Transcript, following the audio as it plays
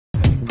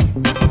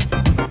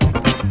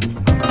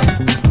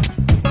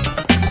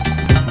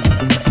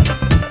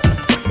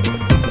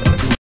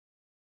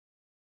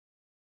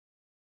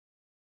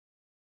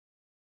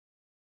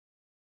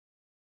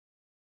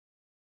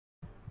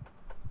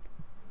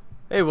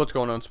Hey, what's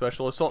going on,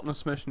 Special Assault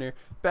and Mission here.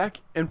 Back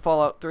in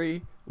Fallout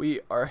 3,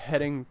 we are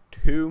heading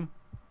to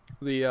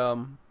the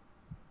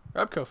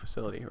Repco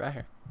facility right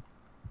here.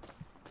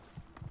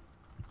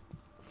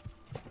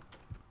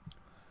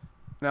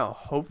 Now,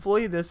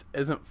 hopefully this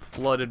isn't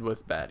flooded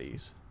with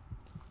baddies.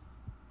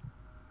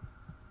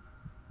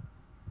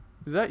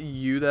 Is that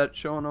you that's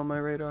showing on my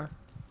radar?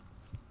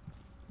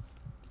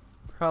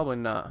 Probably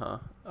not, huh?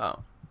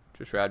 Oh,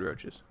 just rad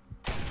roaches.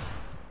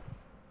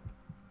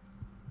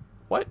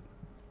 What?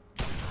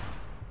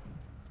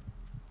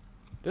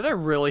 Did I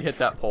really hit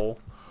that pole?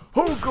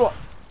 Oh god!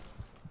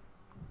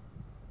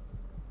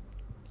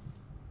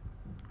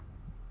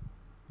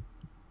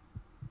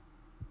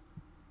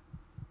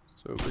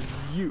 So it was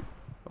you.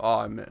 Oh,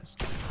 I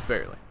missed.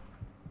 Barely.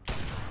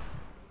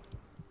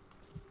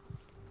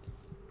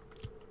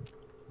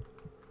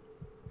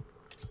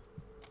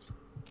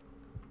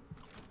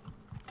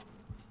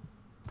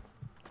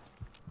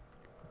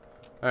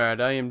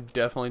 Alright, I am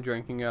definitely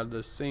drinking out of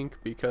the sink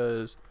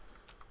because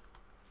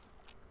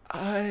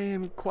I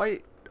am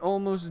quite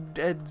almost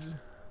dead.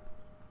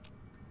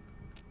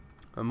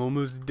 I'm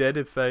almost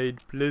deadified.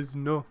 Please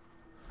no.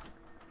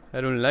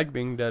 I don't like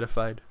being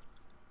deadified.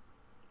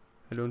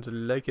 I don't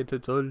like it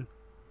at all.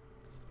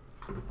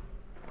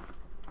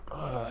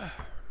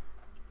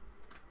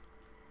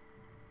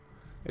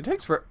 It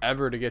takes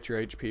forever to get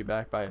your HP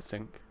back by a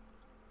sink.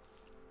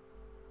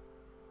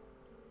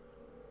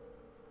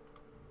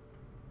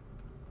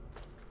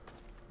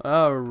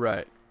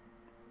 Alright.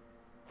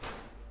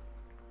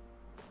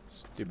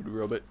 Stupid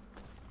robot.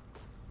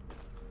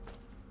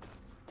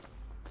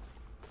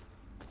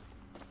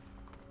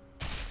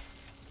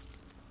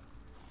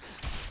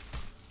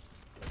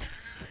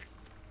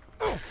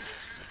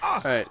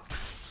 Alright.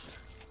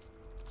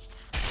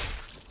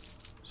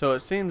 So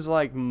it seems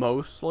like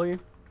mostly,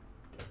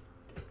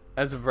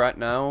 as of right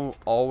now,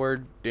 all we're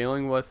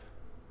dealing with...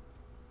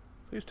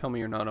 Please tell me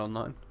you're not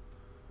online.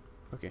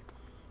 Okay.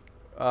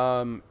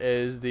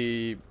 Is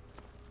the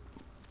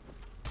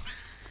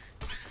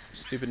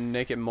stupid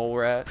naked mole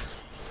rats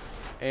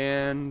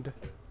and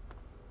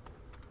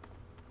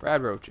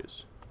rad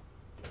roaches,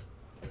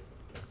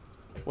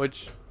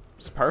 which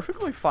is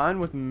perfectly fine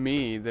with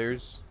me.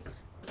 There's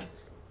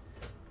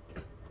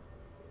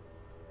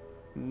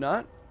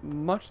not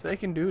much they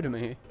can do to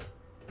me.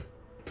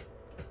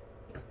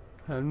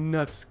 I'm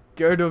not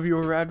scared of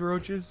your rad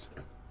roaches,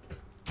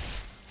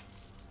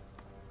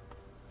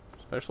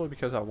 especially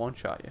because I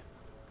one-shot you.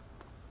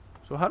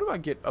 So how do I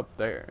get up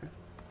there?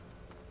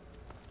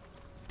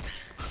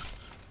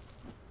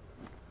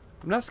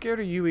 I'm not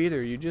scared of you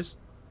either. You just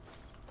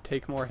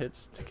take more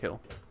hits to kill.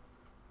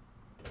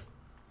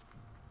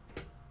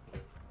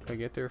 Can I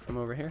get there from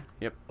over here?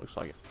 Yep, looks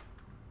like it.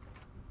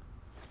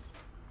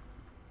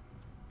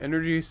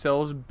 Energy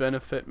cells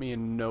benefit me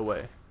in no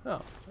way.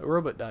 Oh, a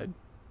robot died.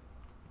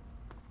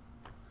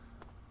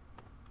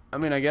 I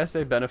mean, I guess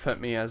they benefit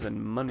me as in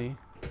money.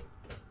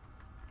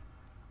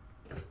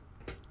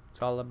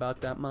 It's all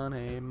about that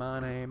money,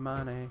 money,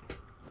 money.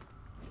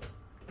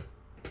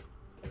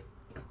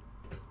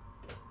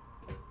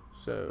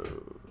 So,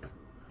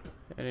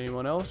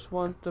 anyone else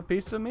want a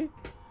piece of me?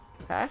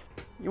 Huh?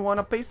 You want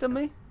a piece of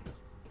me?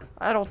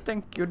 I don't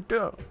think you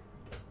do.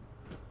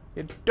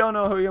 You don't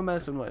know who you're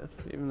messing with,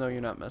 even though you're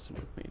not messing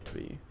with me, to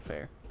be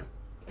fair.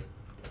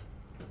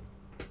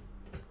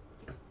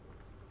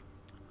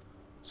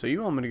 So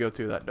you want me to go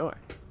through that door?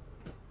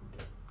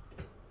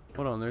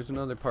 Hold on, there's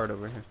another part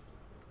over here.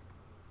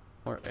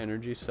 More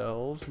energy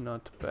cells,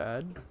 not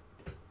bad.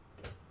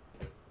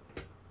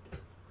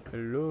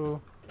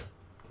 Hello?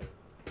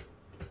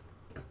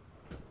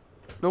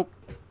 Nope.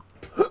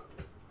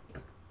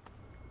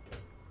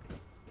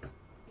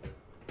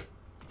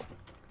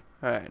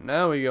 Alright,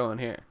 now we go in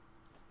here.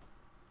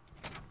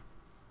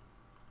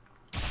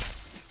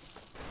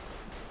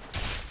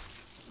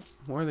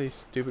 More of these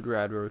stupid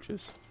rad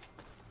roaches.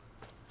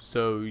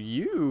 So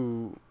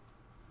you...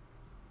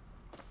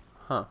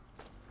 Huh.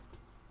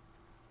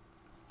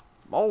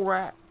 Mole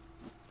rat.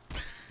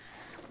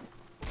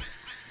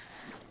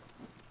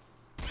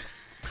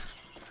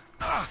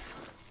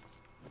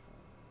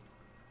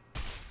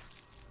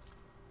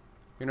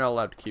 You're not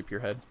allowed to keep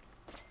your head.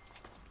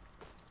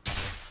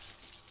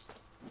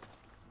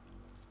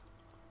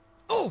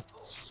 Oh!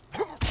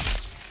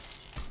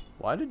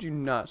 Why did you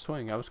not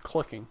swing? I was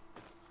clicking.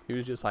 He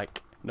was just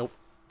like, nope.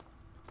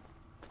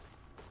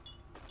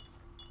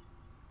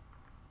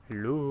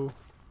 Hello?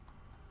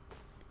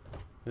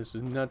 This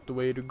is not the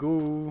way to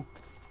go.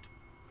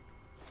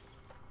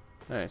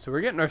 Alright, so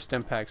we're getting our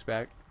stim packs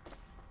back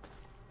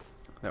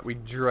that we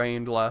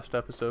drained last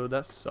episode.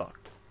 That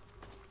sucked.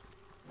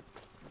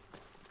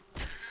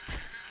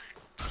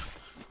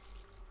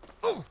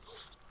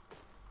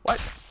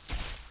 What?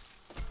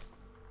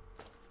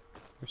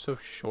 You're so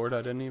short,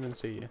 I didn't even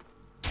see you.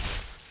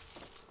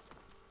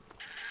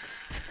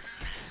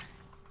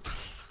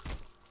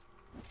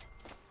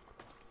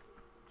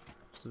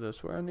 Is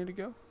this where I need to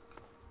go?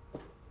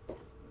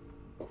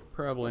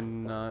 Probably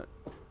not.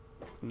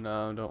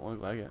 No, don't look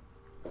like it.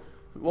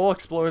 We'll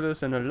explore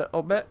this in a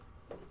little bit.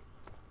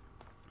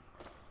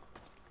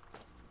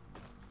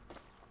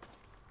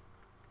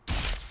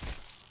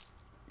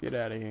 Get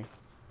out of here.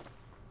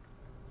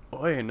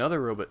 Oh, hey, another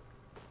robot.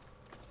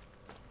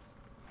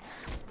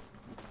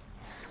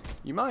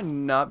 You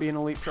mind not being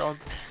a leapfrog?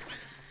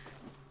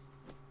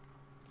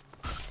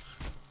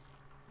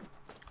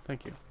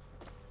 Thank you.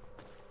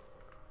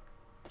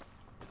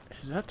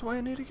 Is that the way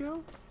I need to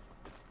go?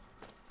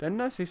 Didn't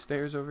I see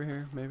stairs over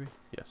here? Maybe?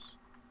 Yes.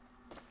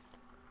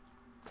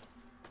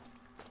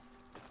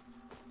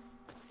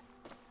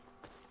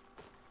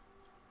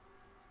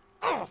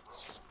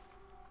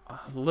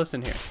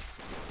 Listen here.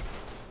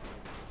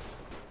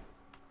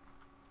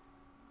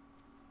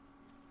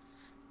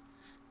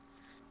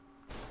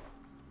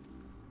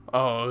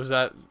 Oh, it was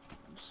that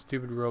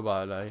stupid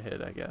robot I hit,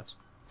 I guess.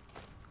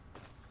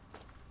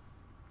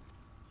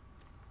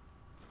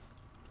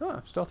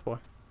 Ah, stealth boy.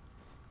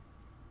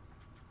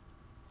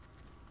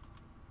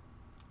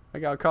 I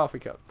got a coffee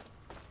cup.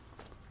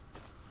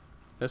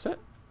 That's it?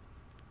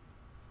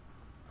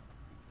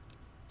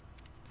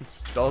 It's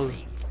still...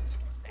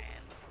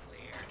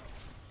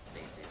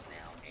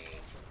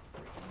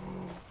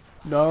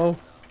 No.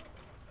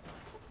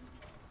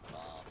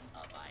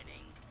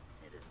 Law-abiding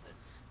citizens.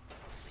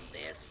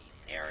 This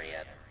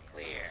area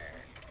clear.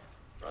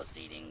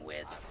 Proceeding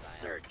with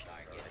search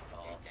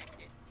protocol.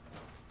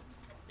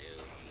 Do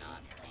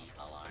not be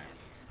alarmed.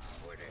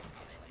 Order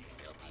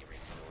will be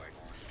restored.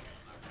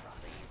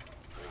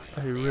 Please.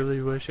 I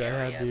really wish I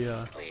had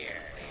the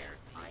Clear.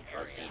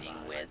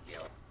 Proceeding with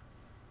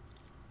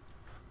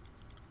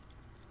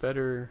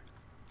better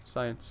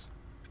science.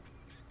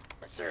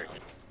 search.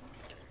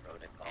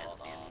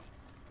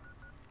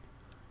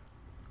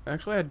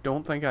 Actually, I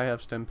don't think I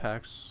have stim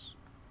packs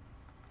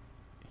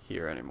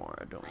here anymore.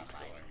 I don't.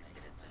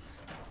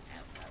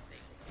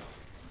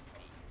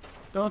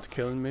 Don't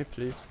kill me,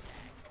 please.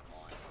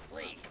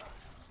 Please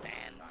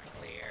stand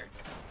clear.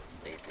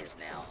 This is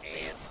now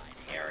this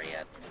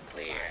area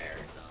clear.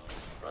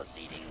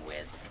 Proceeding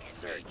with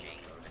searching.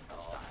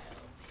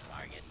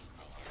 Target.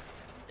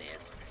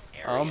 This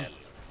area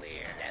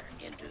clear. Step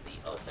into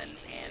the open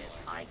and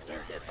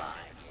identify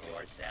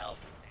yourself.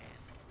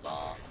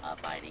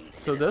 Law-abiding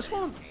citizens. So this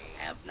one?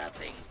 Have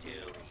nothing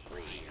to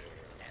plead.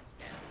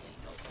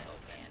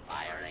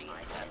 Firing.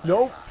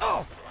 Nope.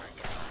 Oh.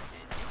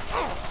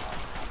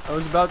 I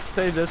was about to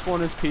say this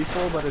one is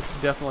peaceful, but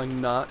it's definitely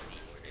not.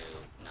 Do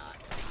not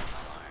be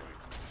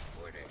alarmed.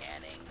 Order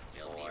scanning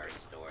will be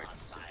restored.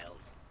 Files,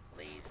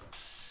 please.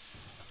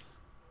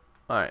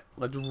 Alright,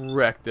 let's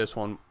wreck this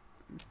one.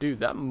 Dude,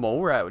 that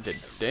mole rat did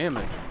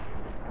damage.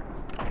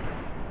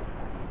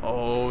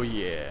 Oh,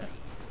 yeah.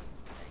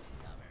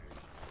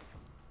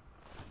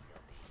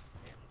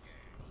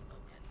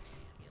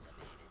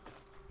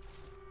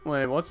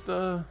 Wait, what's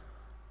the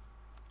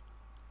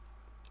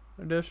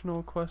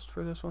additional quest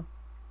for this one?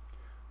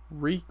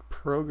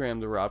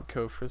 Reprogram the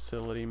Robco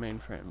facility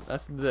mainframe.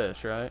 That's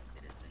this, right?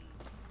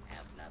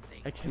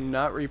 I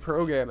cannot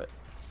reprogram it.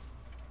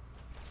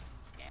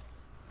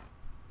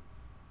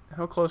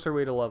 How close are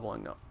we to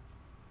leveling up?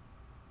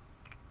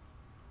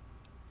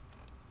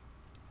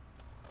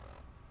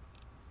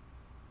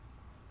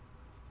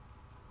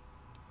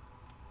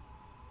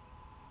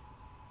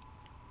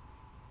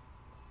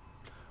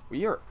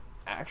 We are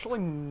actually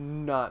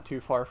not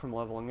too far from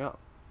leveling up.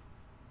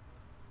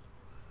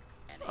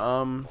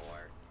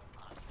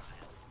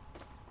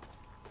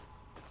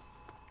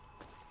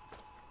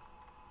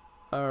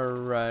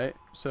 Alright,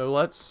 so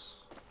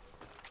let's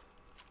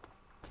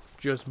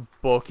just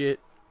book it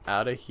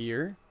out of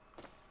here.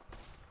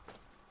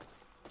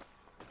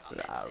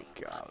 Oh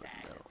god,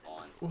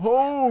 no.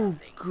 Oh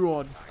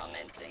god.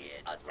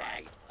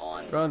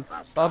 Run,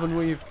 bob and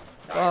weave,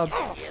 bob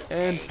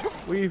and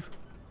weave.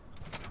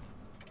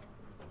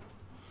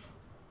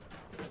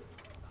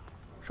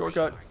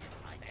 Shortcut.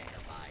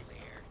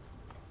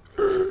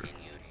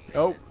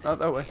 Oh, not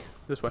that way.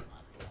 This way.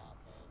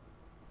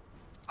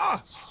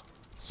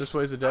 This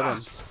way's a dead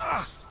end.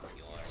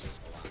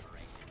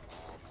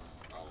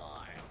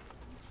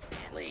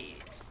 Please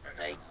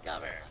take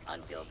cover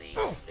until the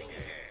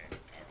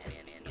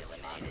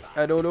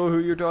I don't know who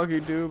you're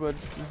talking to, but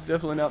it's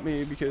definitely not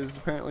me because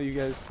apparently you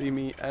guys see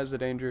me as a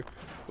danger,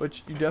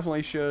 which you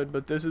definitely should,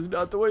 but this is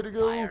not the way to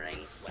go.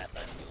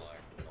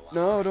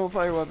 No, don't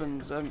fire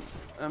weapons. I'm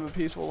a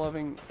peaceful,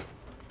 loving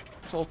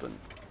sultan.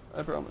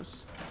 I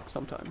promise.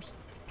 Sometimes.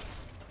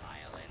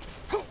 Violence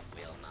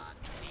will not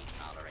be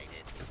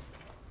tolerated.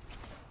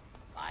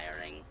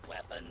 Firing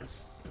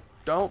weapons.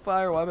 Don't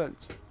fire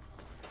weapons.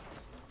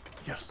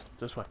 Yes,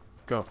 this way.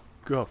 Go,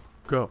 go,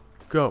 go,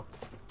 go.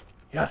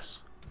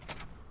 Yes.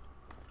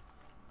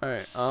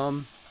 Alright,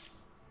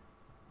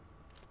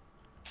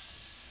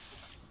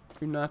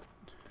 you're not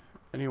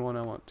anyone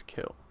I want to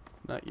kill.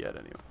 Not yet,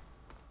 anyway.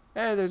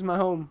 Hey, there's my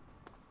home.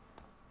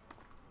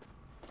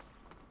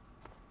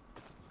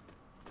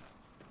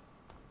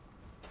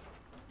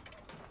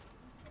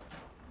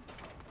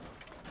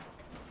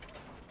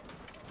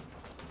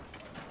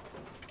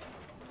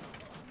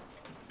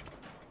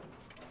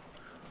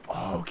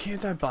 Oh,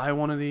 can't I buy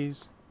one of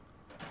these?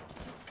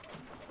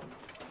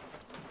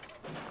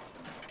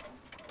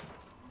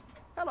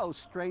 Hello,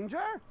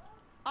 stranger.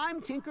 I'm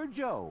Tinker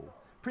Joe.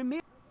 Premier.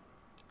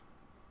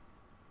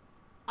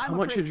 How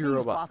much is your these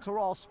robot? bots are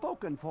all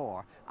spoken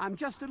for. I'm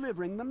just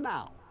delivering them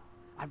now.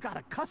 I've got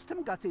a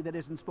custom Gutsy that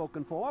isn't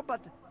spoken for,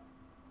 but...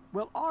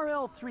 Well,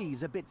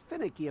 RL3's a bit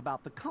finicky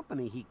about the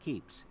company he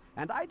keeps,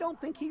 and I don't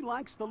think he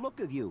likes the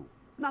look of you.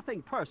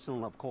 Nothing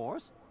personal, of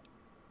course.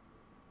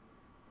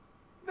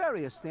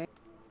 Various things.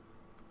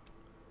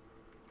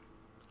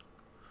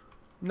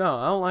 No,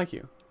 I don't like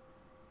you.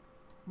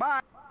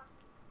 Bye.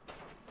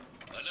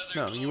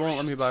 No, you won't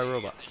let me buy a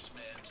robot.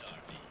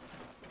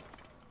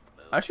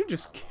 I should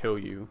just kill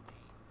you.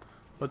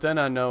 But then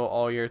I know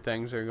all your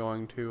things are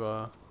going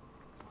to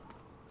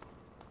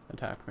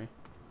attack me.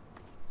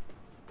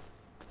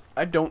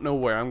 I don't know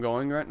where I'm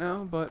going right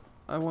now, but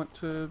I want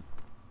to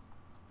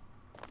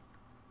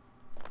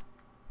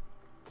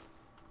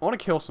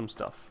kill some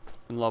stuff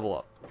and level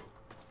up.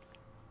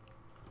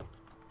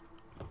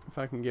 If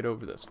I can get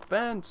over this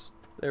fence.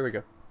 There we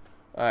go.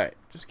 Alright,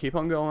 just keep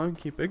on going.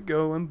 Keep it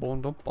going.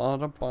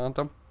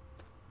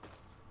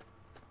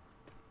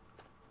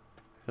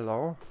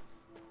 Hello?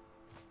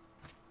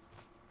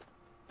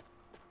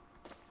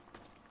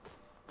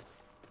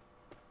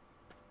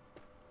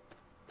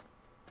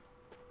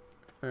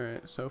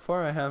 Alright, so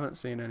far I haven't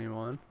seen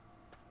anyone.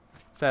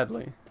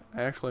 Sadly,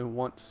 I actually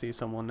want to see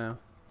someone now.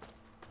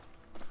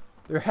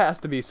 There has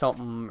to be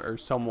something or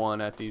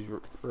someone at these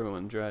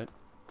ruins, right?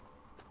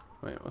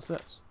 Wait, what's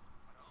this?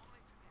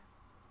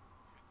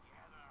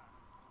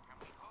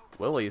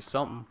 Willie is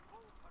something.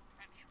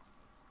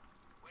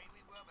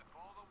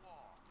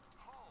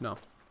 No.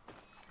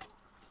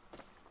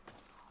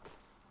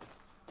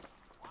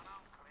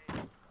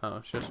 Oh,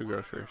 it's just a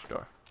grocery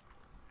store.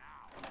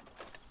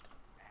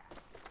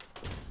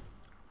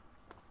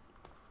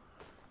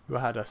 You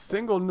had a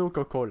single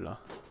Nuka-Cola.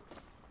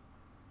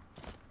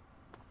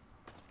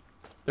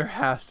 There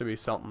has to be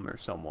something or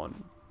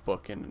someone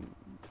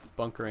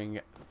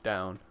bunkering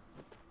down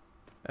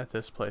at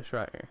this place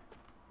right here.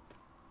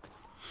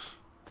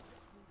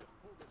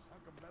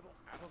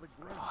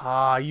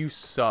 Ah, you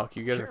suck.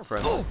 You guys are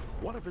friendly.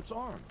 What if it's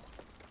armed?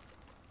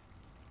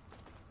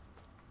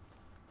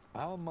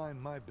 I'll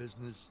mind my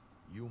business,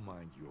 you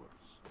mind yours.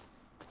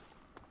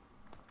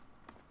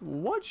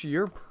 What's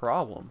your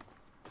problem?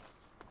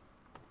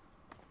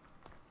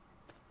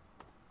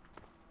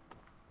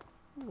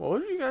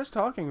 What are you guys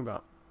talking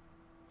about?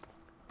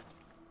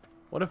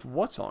 What if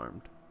what's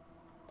armed?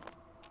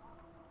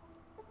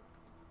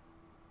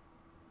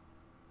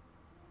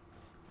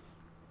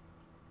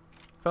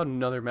 Found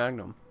another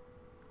Magnum.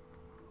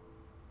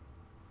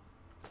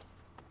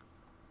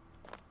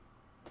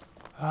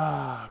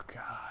 Oh,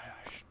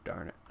 gosh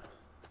darn it.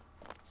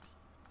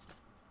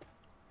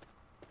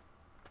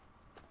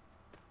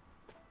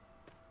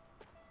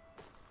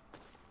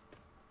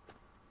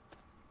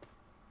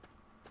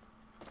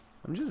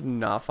 I'm just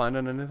not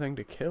finding anything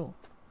to kill.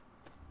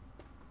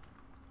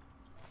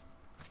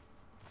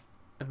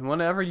 And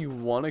whenever you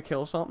want to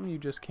kill something, you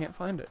just can't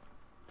find it.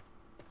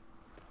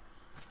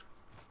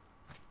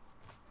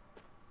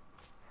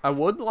 I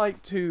would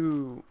like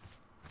to...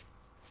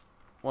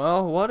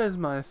 Well, what is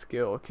my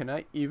skill? Can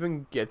I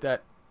even get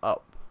that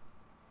up?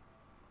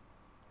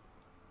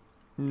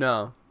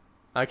 No.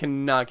 I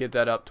cannot get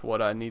that up to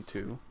what I need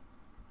to.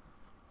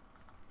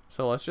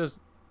 So let's just...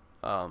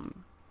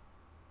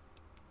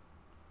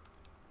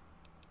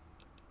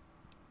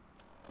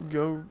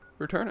 go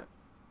return it.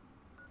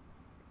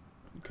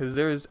 Because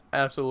there is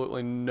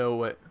absolutely no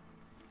way.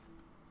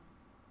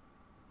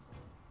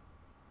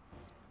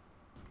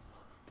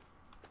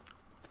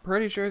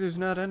 Pretty sure there's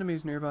not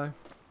enemies nearby.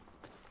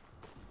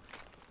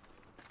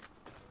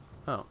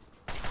 Oh.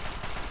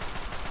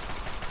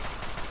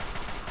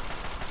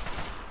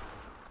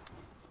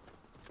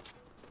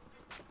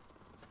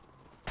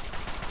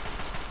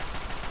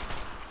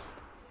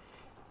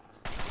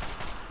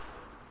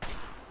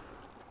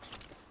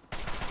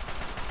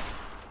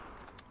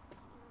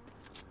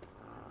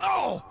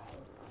 Oh!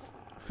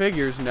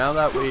 Figures, now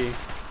that we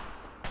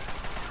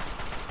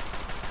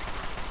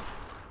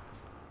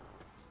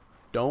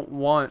don't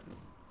want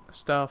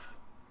stuff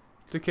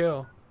to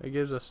kill, it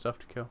gives us stuff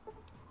to kill.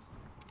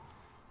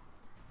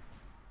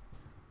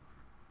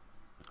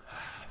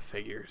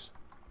 Figures.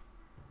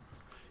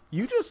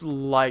 You just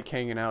like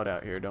hanging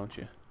out here, don't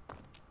you?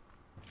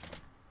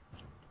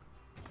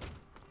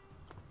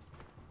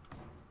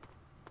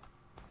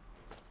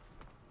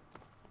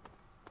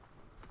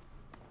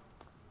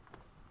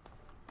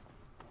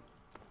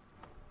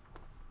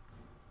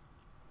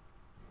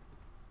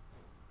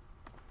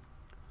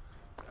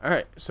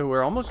 Alright, so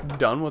we're almost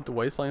done with the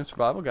Wasteland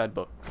Survival Guide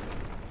book.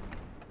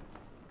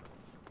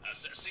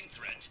 Assessing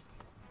threat.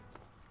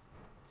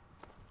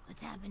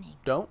 What's happening?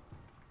 Don't.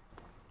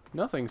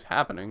 Nothing's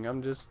happening,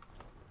 I'm just...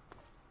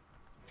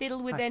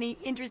 Fiddle with Hi. any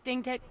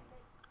interesting tech?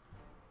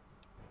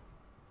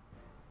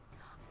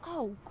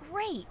 Oh,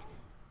 great!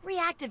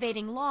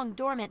 Reactivating long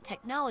dormant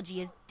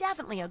technology is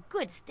definitely a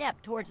good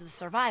step towards the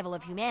survival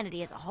of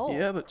humanity as a whole.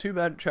 Yeah, but too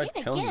bad it tried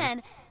Then killing me.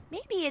 again,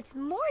 maybe it's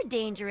more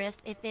dangerous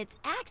if it's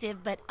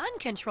active but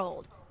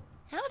uncontrolled.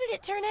 How did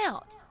it turn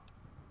out?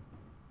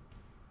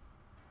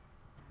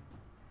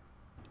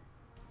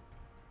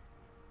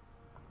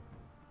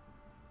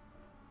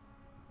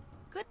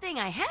 Good thing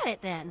I had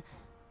it then.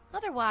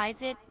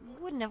 Otherwise, it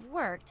wouldn't have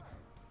worked.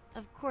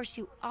 Of course,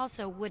 you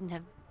also wouldn't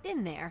have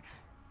been there.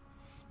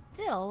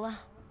 Still,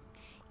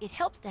 it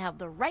helps to have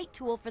the right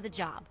tool for the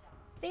job.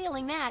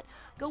 Failing that,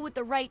 go with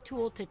the right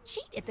tool to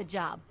cheat at the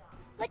job.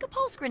 Like a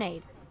pulse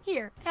grenade.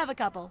 Here, have a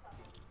couple.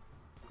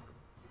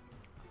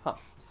 Huh.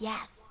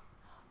 Yes.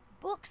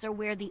 Books are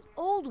where the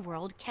old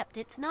world kept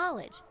its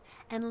knowledge,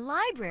 and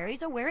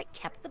libraries are where it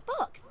kept the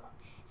books.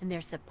 And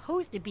there's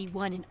supposed to be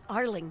one in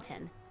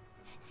Arlington.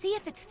 See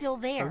if it's still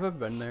there. I've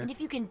been there. And if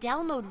you can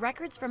download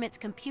records from its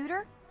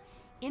computer,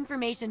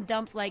 information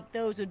dumps like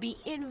those would be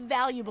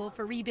invaluable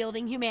for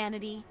rebuilding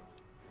humanity.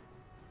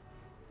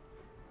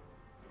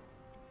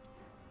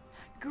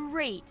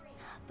 Great.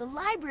 The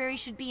library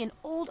should be in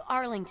Old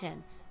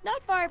Arlington,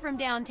 not far from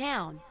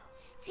downtown.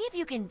 See if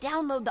you can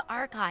download the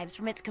archives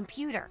from its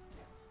computer.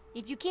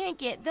 If you can't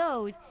get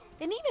those,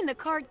 then even the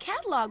card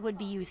catalog would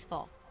be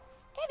useful.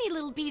 Any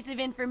little piece of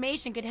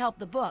information could help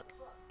the book,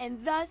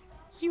 and thus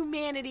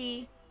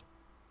humanity.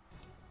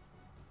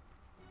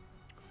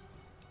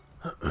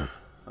 Can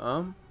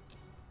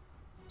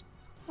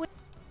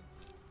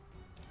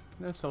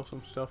I sell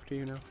some stuff to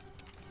you now?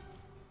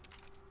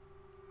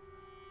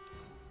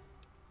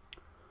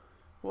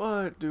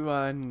 What do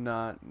I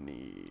not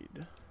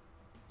need?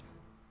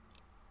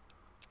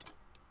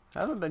 I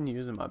haven't been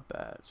using my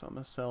bat, so I'm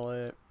gonna sell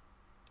it.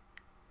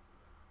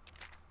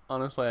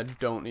 Honestly, I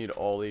don't need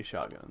all these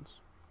shotguns.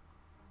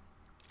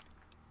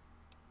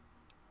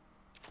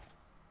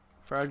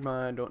 Frag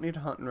mine, don't need a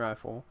hunting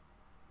rifle.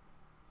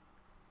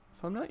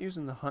 If I'm not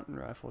using the hunting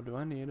rifle, do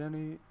I need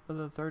any of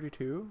the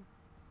 32?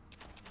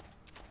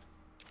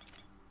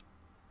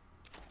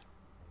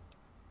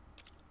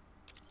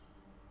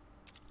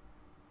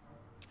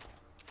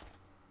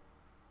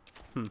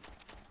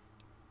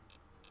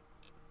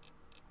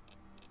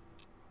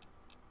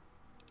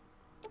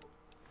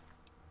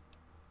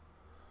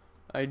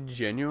 I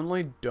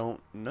genuinely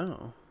don't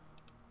know.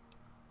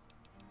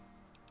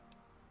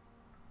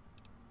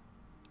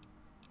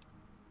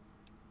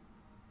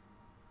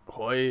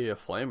 Boy, a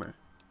flamer.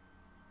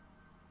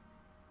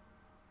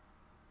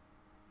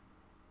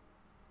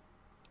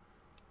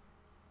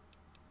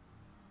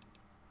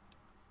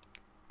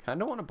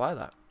 Kinda want to buy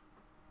that.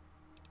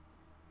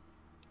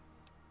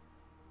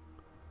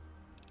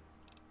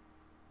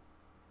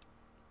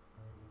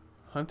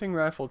 Hunting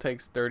rifle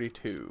takes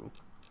 32.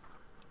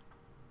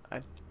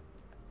 I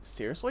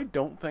seriously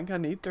don't think I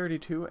need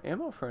 32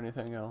 ammo for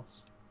anything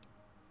else.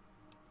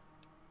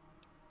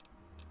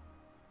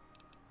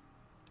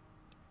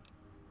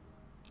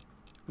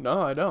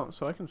 No, I don't,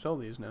 so I can sell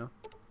these now.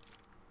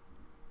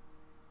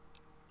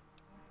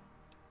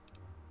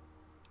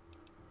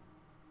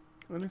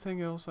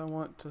 Anything else I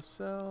want to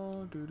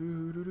sell?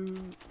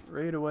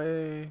 Raid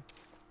away.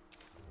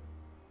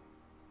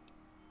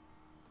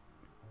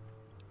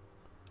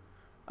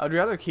 I'd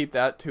rather keep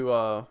that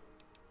to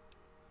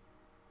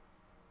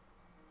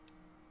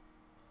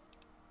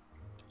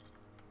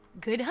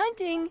Good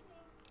hunting.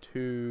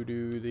 to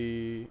do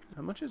the,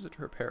 how much is it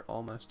to repair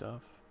all my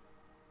stuff?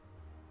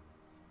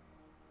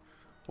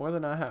 More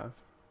than I have.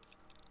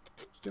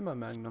 Let's do my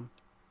magnum.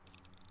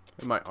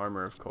 And my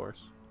armor, of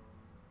course.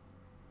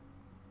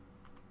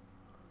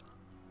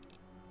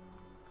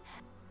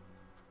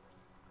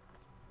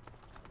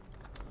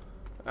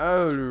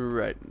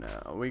 Alright,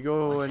 now we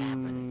go What's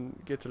and happening?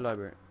 get to the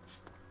library.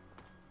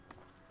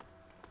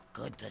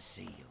 Good to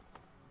see you.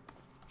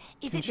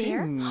 Is Can it she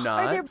there? Are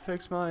not there...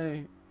 fix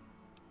my...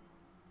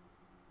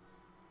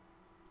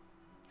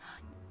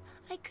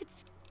 I could...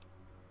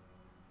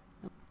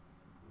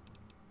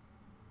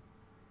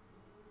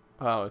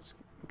 Wow, it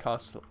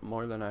costs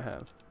more than I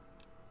have.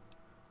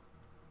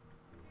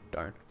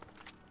 Darn.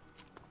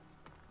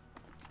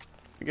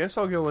 I guess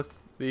I'll go with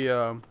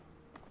the,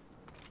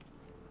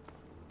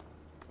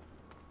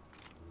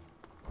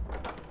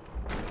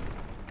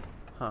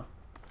 Huh.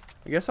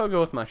 I guess I'll go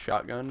with my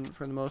shotgun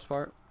for the most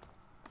part.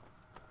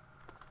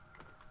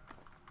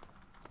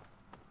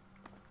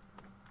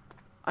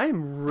 I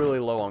am really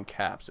low on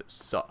caps. It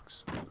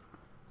sucks.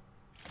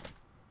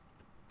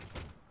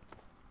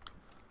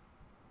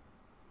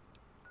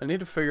 I need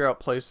to figure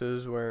out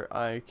places where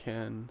I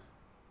can...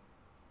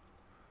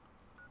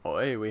 Oh,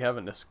 hey, we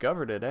haven't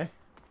discovered it, eh?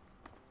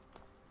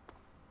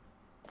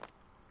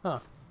 Huh.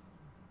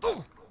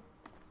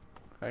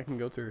 I can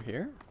go through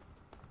here?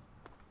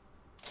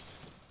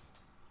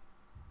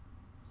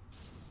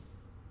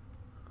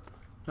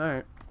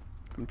 Alright.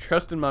 I'm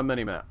trusting my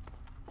mini-map.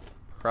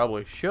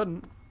 Probably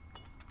shouldn't,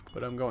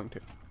 but I'm going to.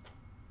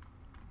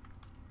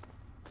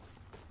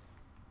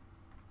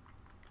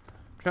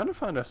 Trying to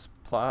find a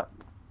spot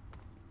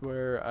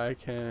where I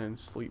can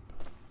sleep.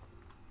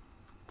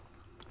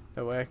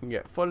 That way I can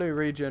get fully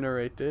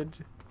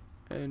regenerated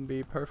and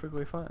be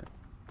perfectly fine.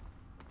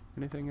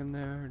 Anything in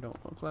there? Don't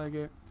look like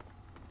it.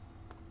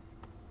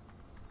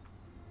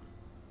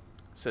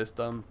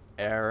 System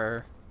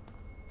error.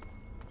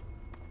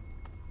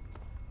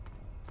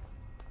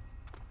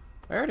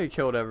 I already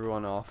killed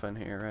everyone off in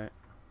here, right?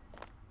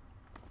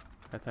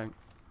 I think.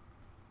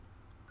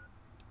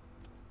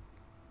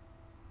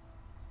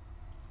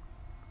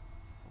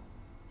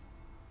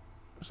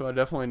 So I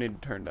definitely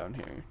need to turn down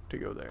here to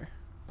go there.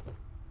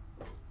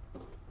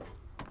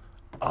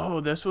 Oh,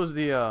 this was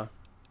the,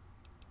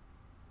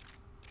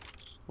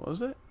 what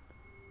was it?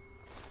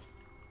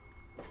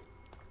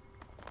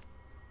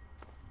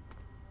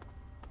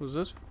 Was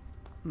this?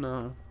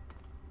 No.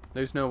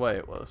 There's no way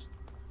it was.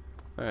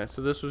 Alright,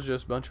 so this was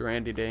just a bunch of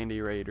Randy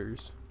Dandy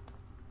Raiders.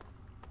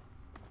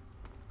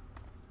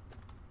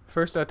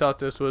 First I thought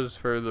this was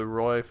for the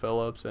Roy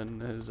Phillips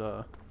and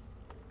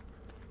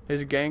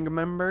his gang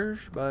members,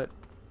 but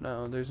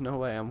no, there's no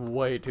way. I'm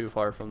way too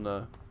far from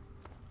the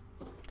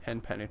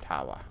Tenpenny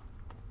Tower.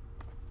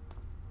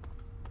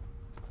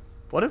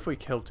 What if we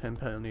kill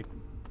Tenpenny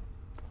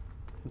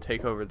and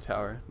take over the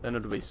tower? Then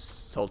it'll be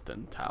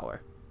Sultan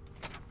Tower.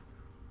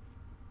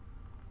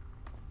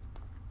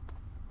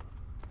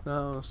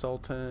 No,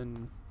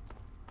 Sultan.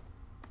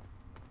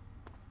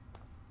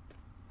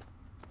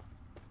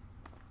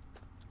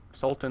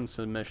 Sultan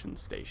Submission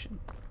Station.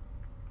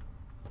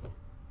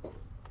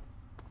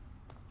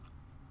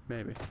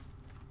 Maybe.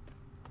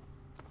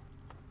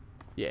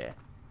 Yeah.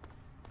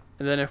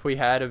 And then if we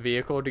had a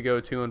vehicle to go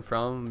to and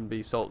from, it'd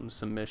be Sultan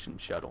Submission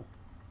Shuttle.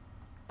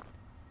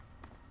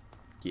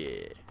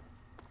 Yeah.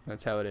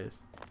 That's how it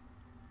is.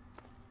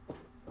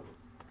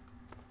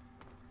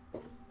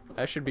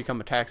 I should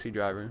become a taxi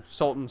driver.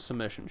 Sultan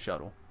Submission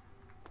Shuttle.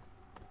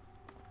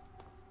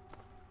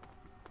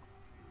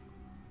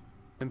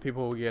 And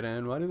people will get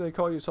in. Why do they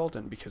call you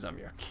Sultan? Because I'm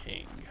your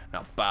king.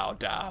 Now bow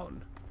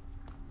down.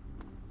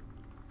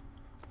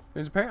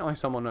 There's apparently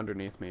someone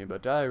underneath me,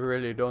 but I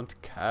really don't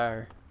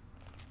care.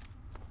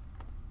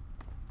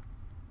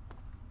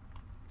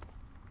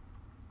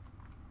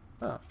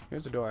 Oh,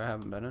 here's a door I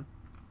haven't been in.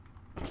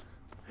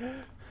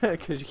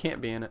 Because you can't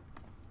be in it.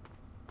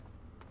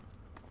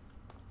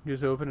 You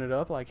just open it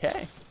up like,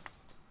 hey,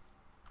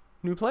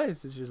 new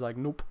place. It's just like,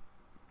 nope.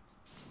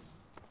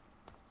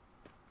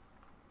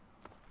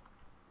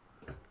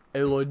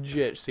 It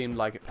legit seemed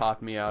like it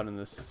popped me out in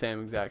the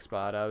same exact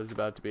spot. I was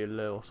about to be a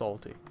little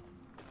salty.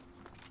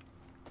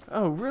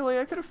 Oh, really?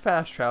 I could have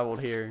fast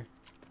traveled here.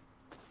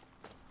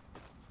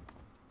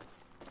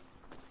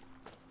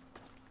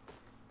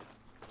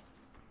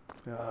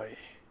 Oh, yeah.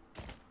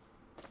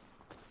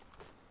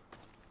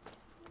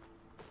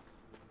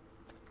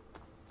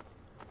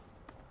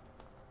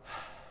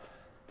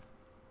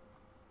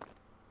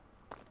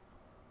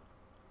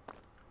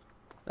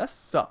 That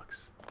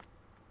sucks.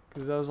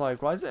 Because I was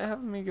like, why is it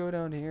having me go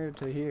down here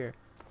to here?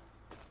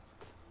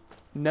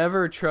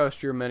 Never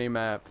trust your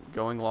mini-map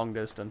going long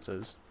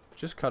distances.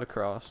 Just cut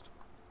across.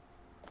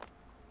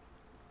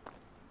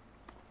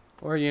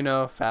 Or, you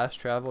know, fast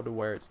travel to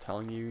where it's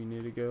telling you you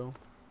need to go.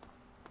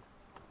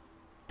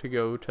 To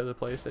go to the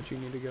place that you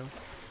need to go.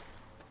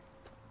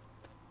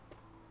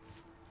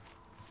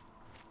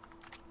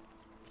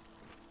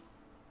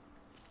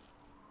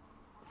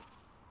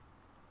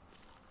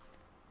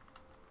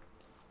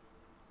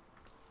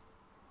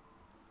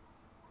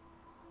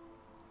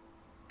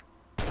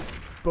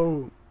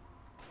 Boom.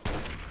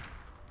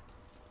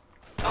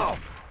 Oh!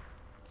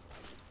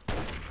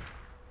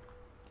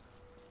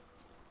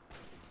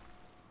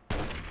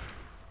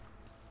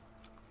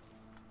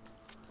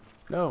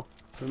 No,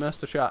 we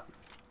missed a shot.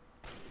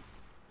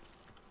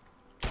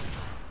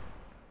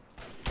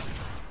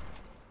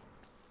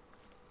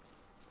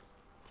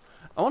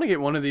 I want to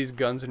get one of these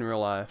guns in real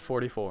life.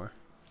 44.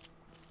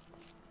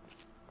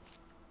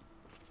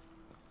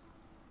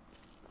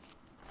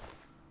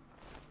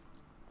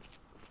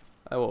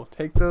 I will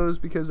take those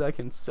because I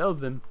can sell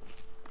them.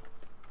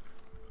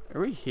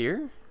 Are we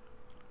here?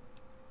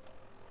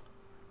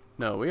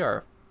 No, we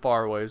are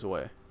far ways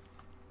away.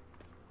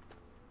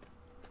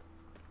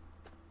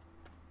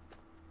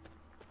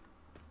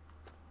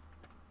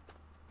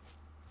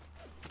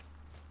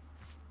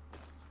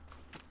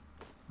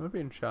 Am I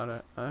being shot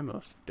at? I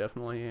most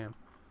definitely am.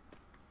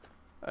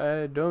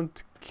 I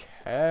don't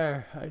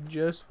care. I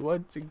just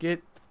want to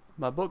get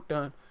my book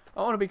done.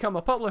 I want to become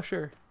a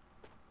publisher.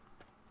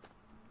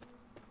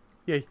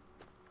 Yay.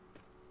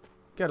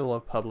 Gotta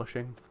love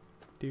publishing.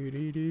 Do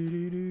do do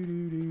do do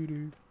do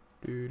do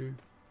do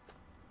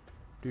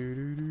do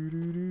do do do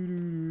do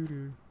do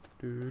do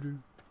do do.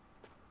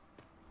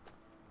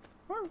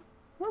 Whoop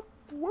whoop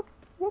whoop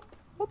whoop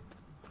whoop.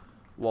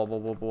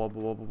 Wobble wobble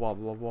wobble wobble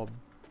wobble wobble.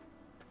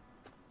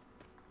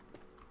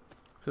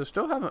 So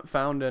still haven't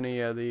found any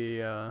of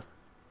the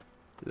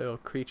little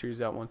creatures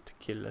that want to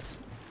kill us.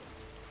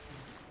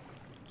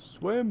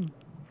 Swim.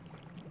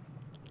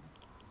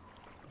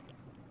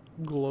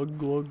 Glug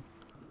glug.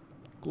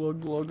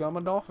 Glug glug, I'm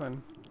a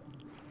dolphin.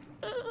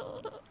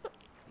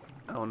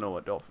 I don't know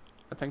what dolphin.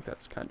 I think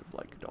that's kind of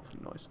like a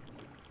dolphin noise.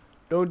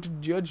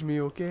 Don't judge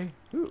me, okay?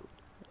 Ooh,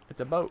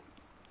 it's a boat.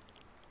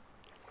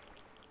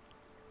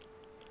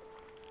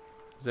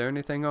 Is there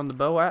anything on the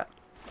boat?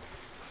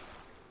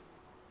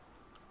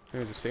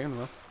 Here's a steering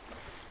wheel.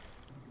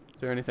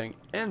 Is there anything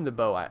in the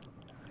boat?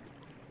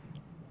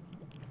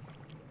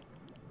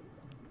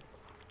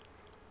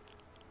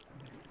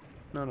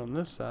 Not on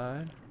this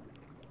side.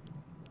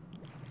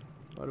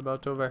 What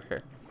about over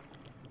here?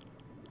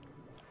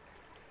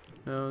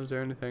 No, is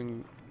there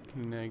anything?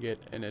 Can I get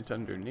in it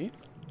underneath?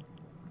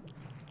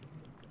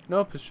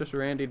 Nope, it's just a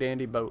randy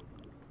dandy boat.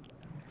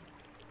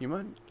 You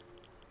mind?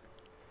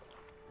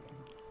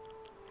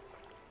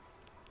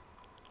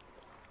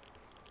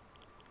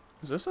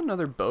 Is this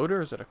another boat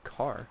or is it a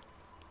car?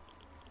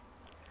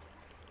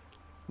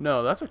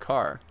 No, that's a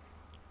car.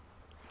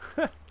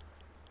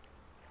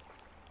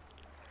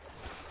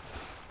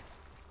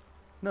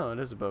 No, it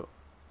is a boat.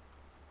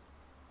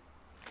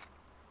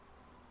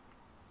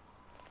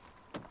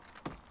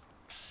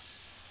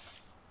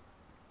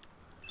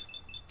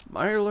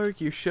 Mirelurk,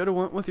 you should have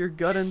went with your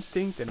gut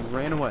instinct and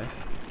ran away.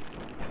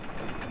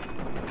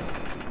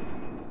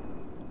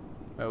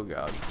 Oh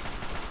god.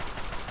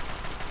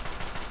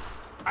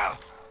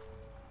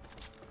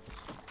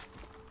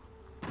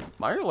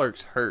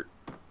 Mirelurk's hurt.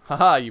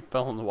 Haha, you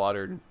fell in the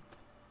water.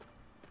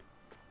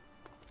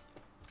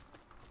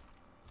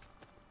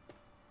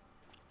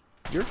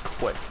 You're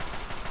quick.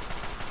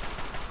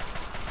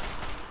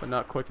 But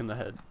not quick in the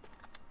head.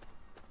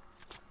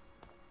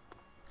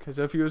 Because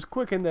if you was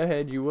quick in the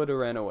head, you would have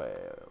ran away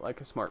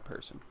like a smart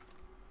person.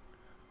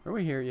 Are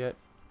we here yet?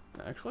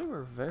 Actually,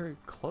 we're very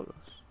close.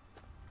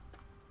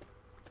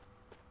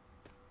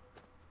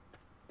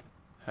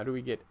 How do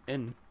we get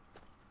in?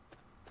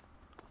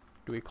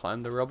 Do we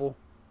climb the rubble?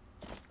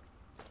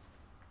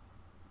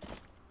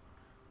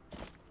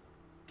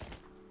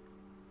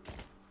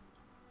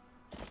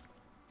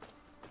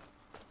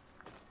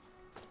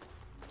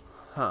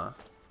 Huh.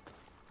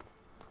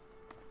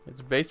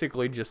 It's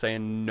basically just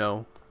saying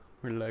no.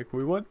 We're like,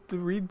 we want to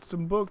read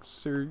some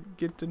books or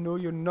get to know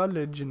your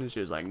knowledge, and it's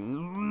just like,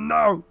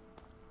 no!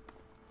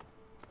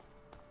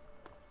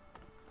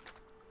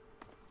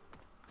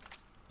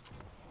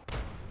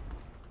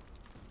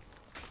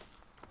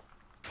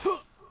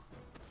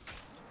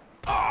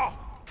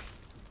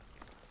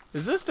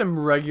 Is this them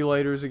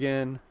regulators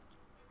again?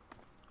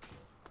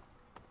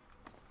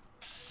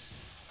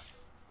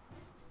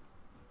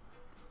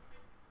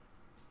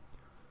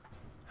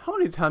 How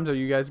many times are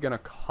you guys gonna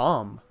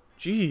come?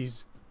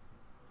 Jeez.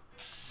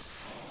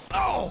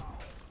 Oh!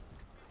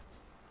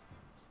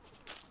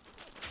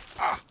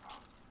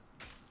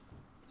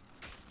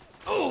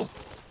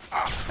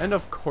 And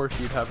of course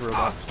you'd have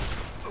robots.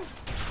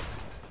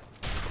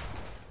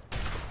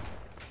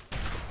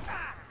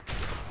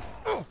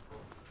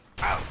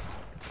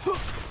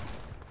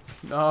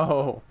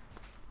 No.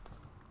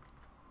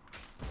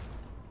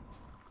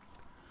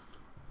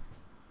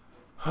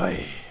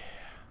 Hi.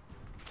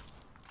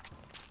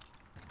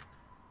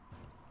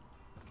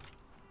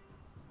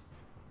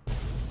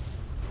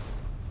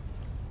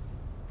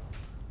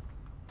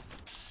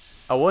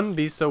 I wouldn't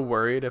be so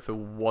worried if it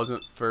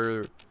wasn't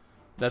for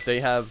that they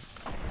have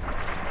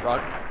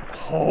rock.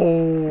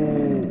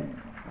 Oh.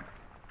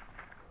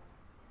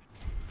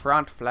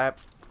 Front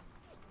flap.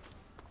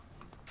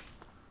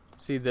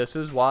 See, this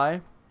is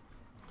why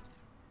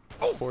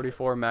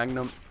 44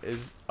 Magnum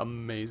is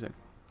amazing.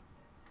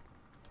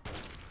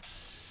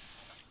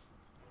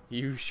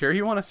 You sure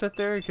you want to sit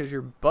there? Because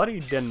your buddy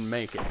didn't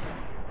make it.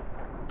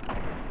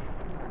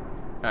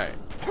 Alright.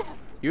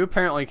 You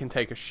apparently can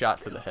take a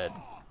shot to the head.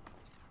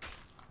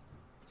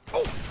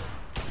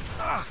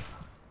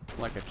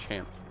 Like a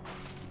champ.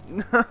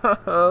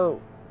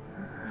 No!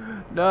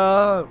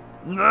 No!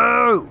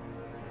 No!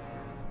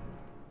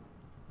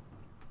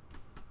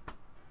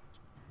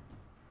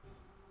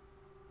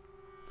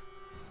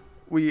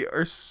 We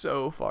are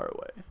so far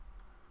away.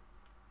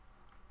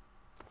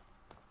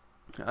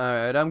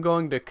 Alright, I'm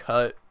going to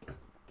cut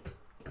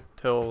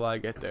till I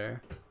get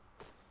there.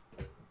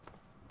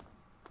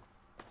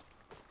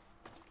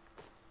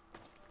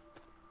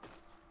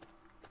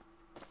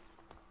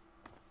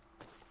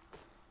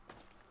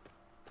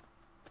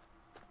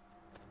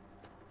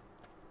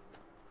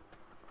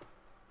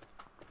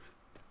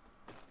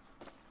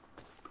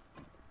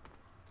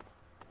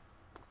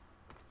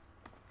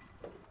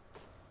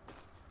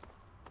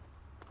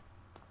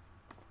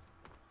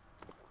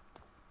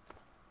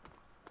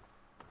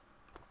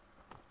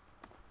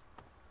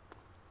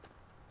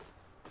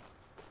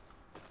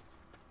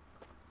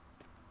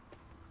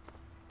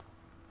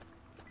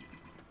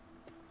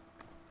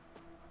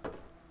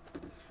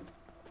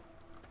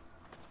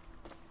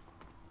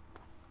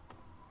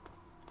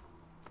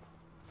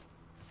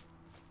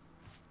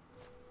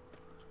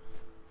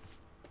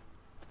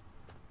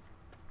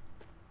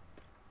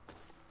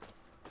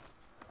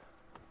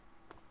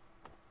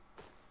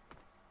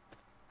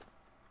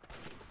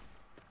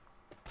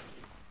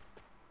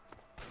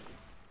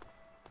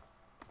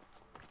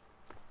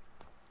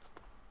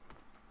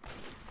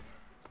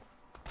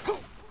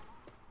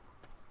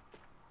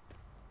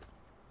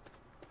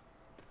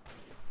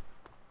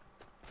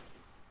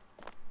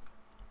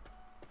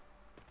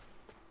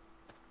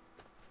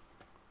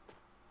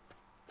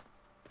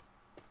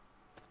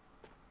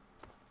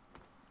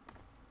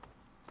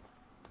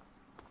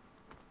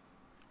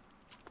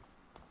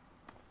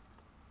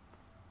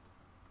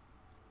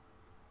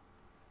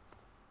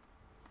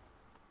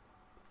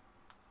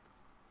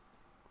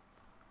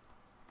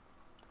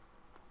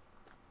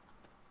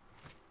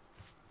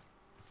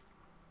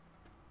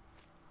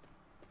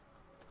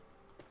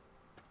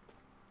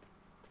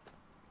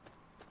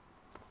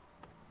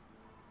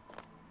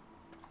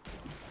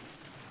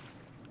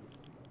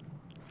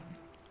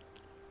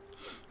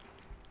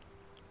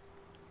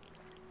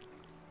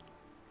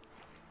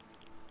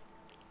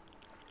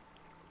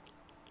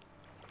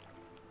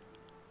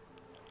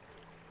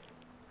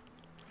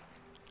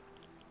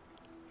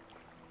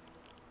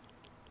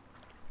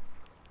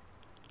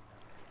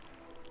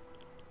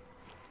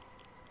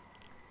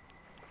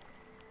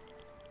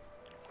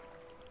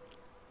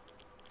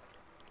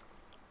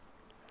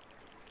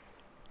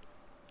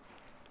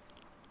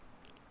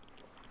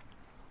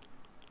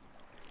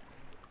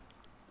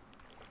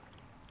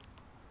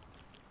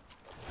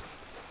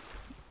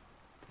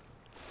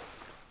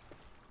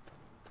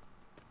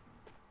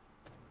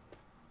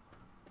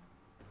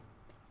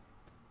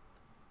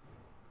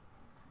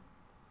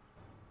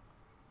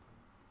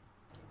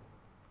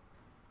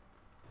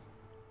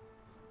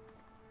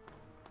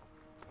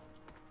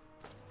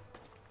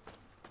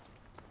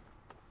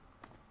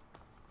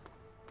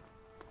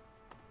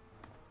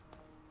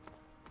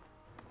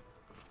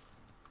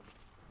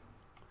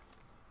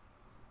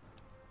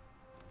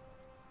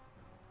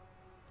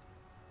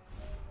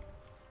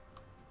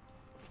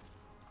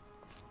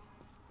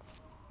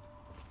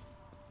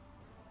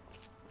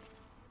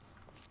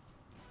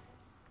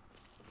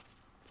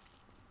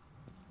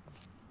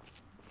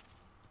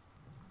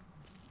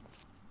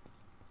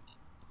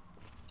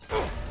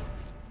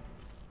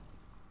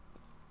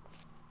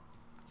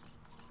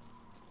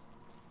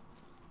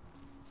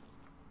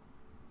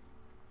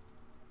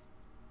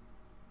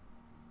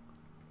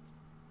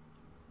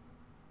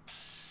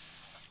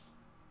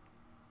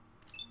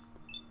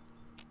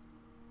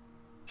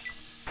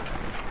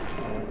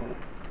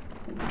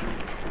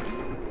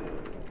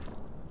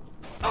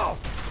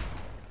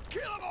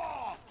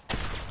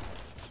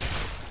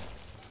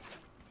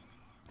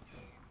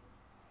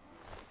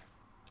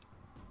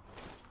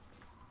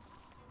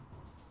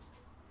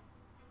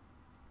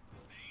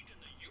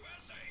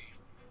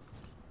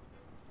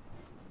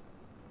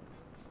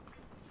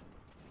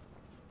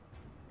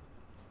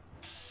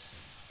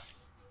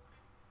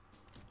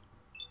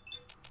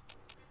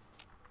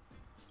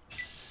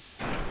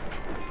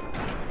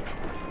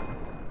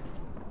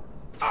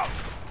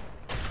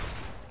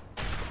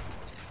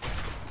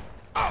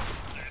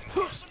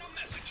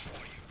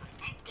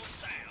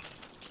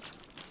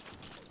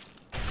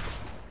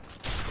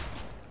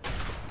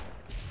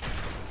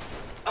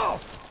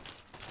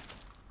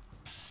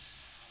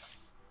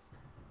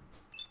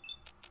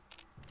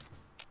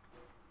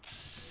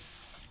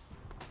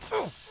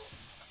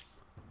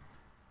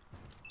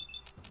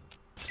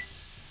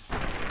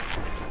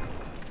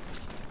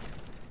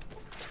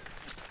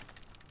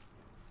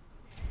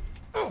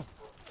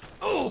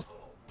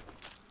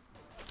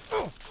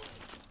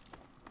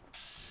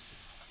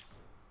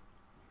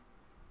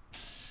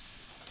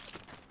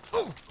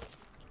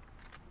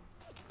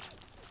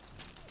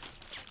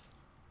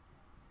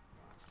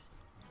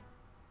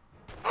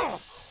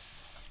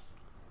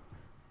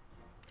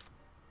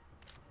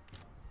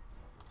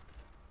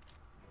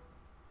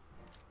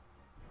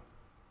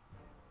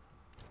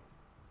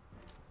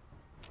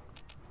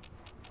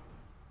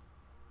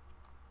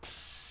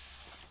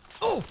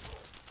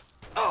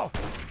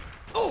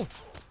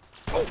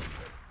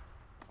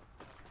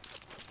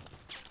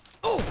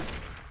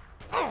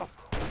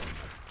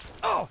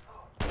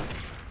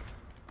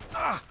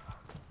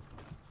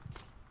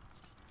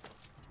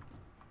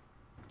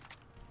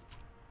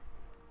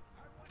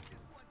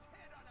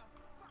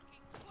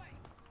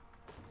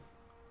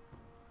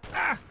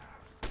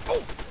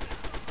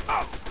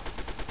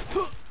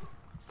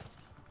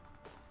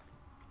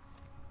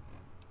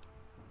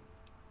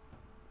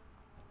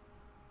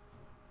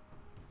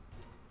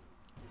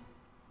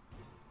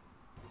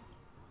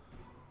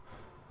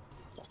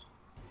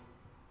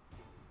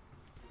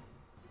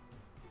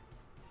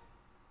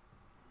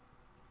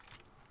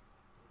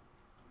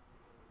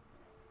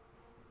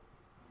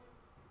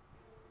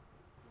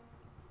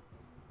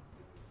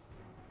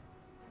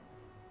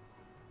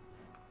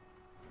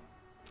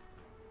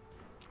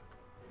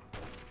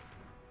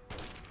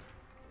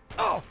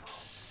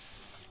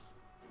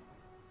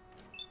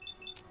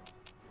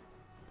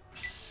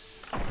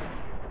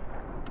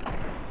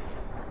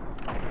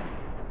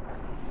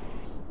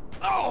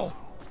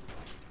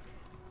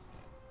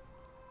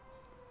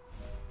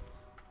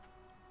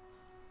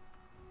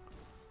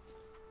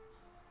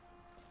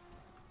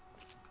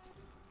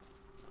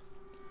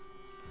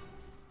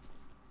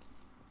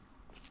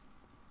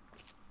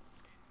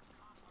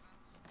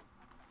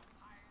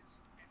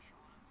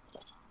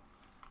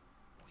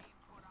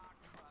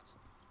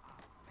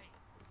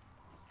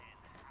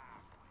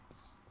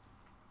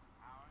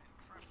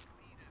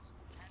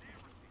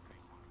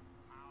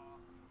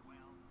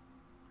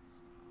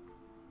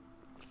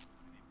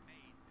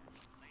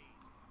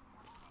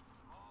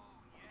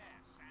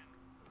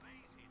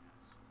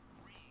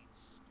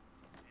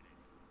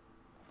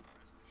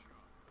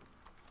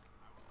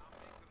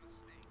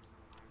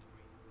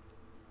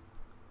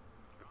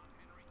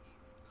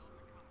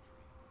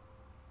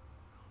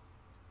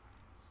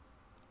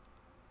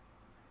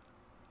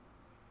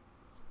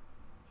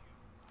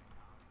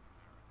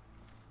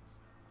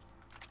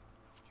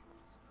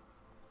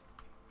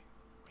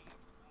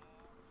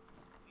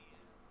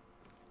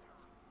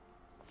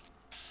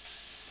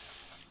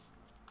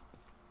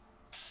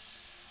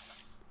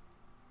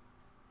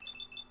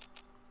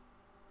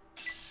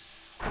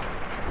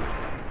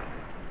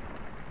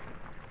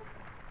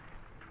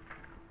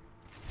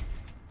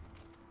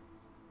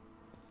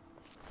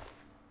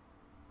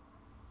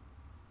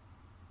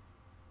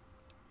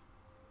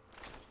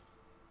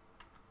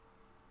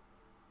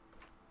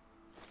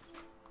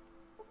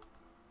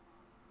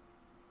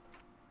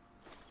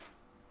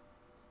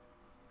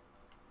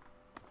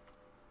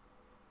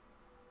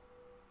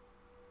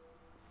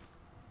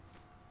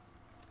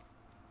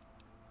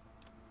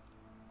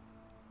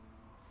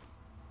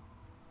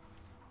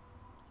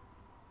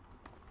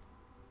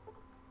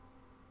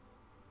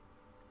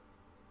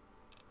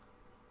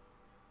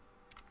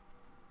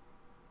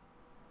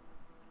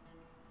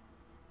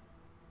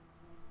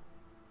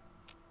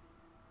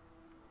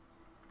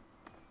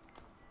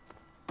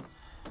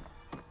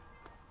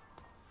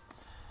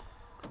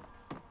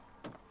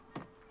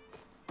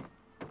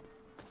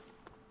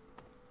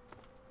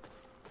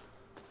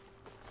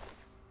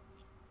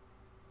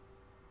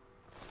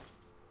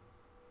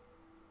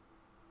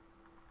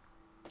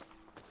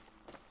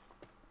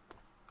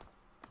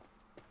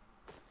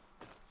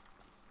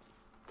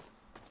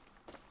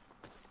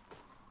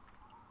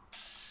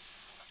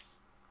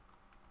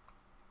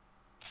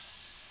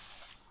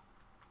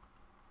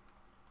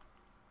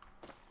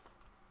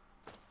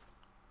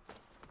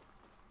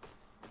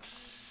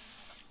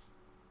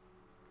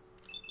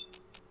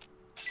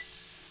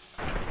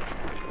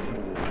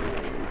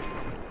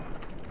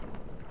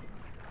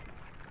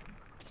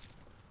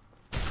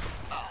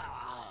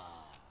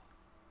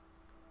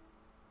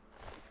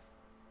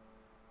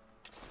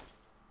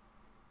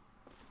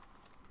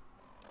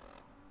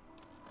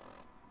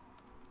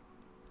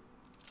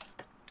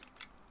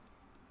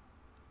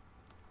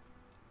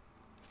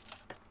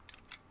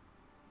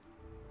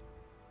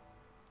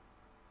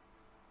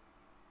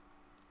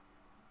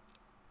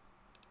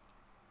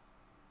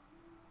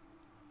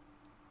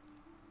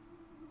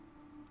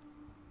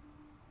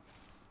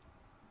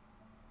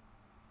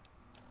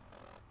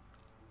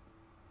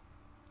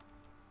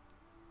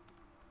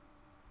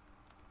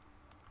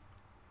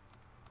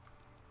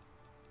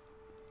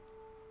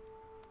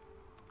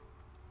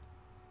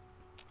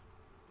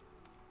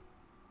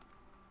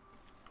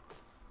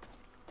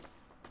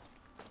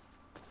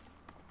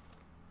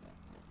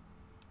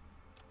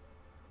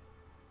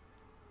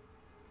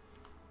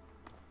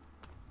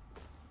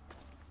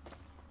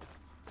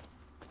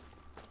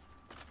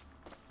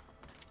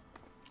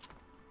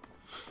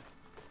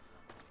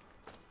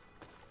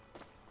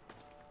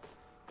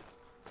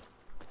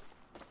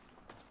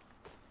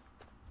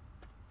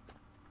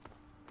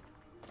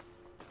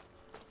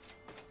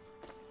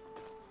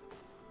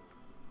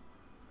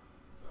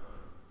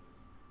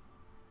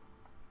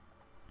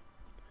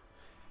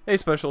 Hey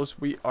Specialists,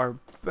 we are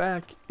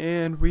back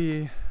and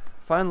we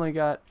finally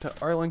got to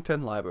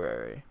Arlington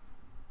Library.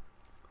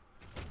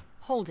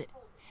 Hold it.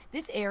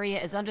 This area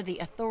is under the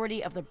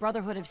authority of the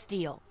Brotherhood of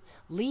Steel.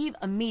 Leave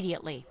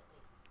immediately.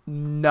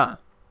 Nah,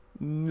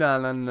 No,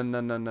 no, no, no,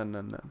 no, no,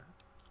 no, no.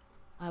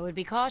 I would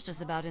be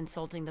cautious about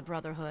insulting the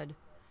Brotherhood.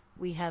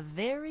 We have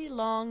very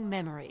long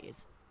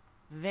memories.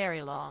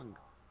 Very long.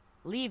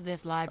 Leave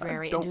this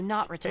library and do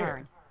not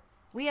return.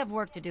 We have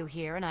work to do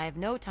here, and I have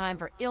no time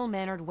for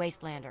ill-mannered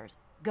wastelanders.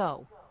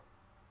 Go.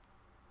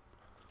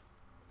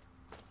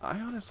 I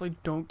honestly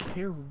don't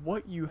care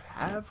what you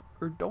have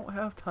or don't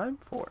have time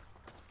for.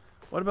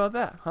 What about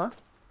that, huh?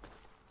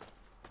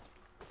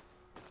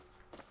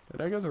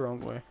 Did I go the wrong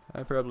way?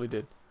 I probably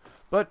did.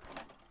 But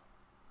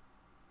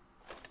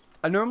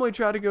I normally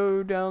try to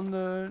go down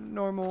the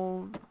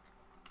normal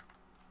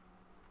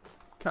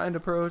kind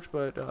of approach,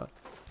 but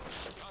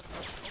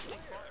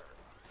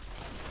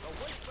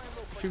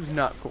she was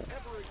not cool.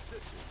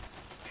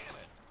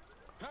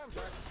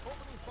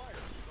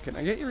 Can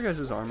I get your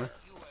guys' armor?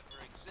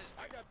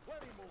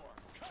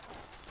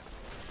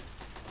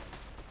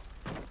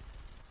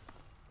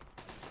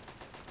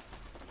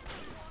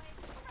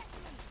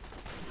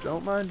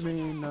 Don't mind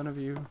me, none of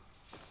you.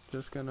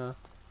 Just gonna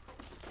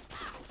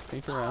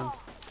sneak around.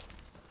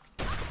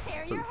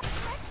 Tear your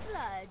fresh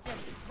blood, just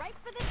right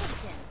for the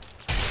taking.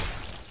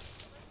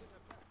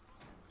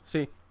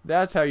 See,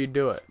 that's how you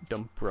do it,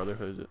 dumb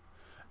Brotherhood.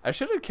 I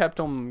should have kept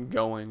them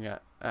going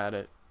at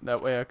it.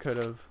 That way I could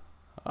have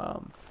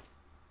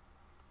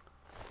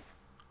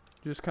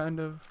just kind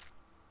of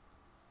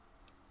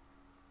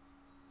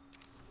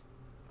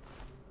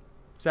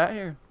sat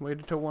here,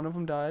 waited till one of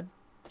them died.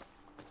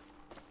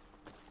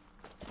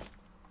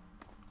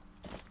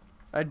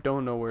 I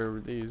don't know where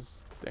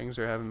these things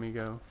are having me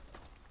go.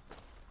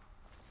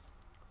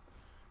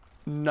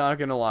 Not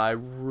gonna lie, I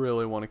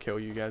really want to kill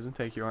you guys and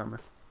take your armor.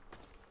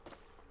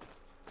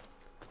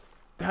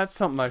 That's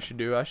something I should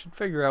do. I should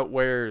figure out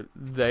where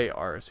they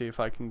are. See if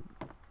I can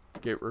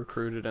get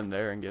recruited in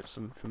there and get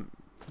some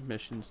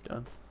missions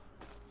done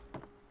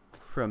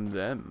from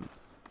them.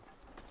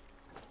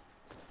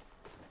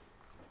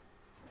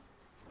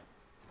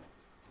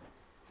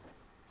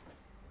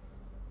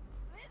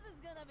 This is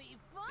gonna be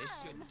fun. This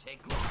shouldn't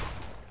take long.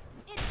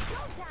 It's go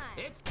time.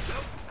 It's go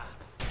time.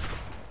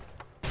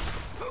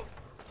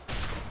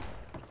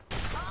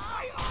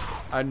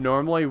 I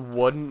normally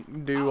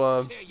wouldn't do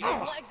Tear you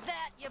Like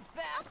that, you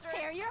bastard. I'll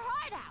tear your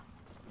heart out.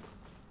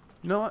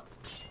 you know what?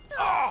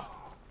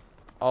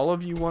 All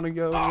of you want to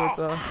go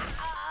with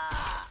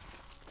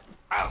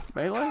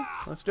melee?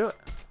 Let's do it.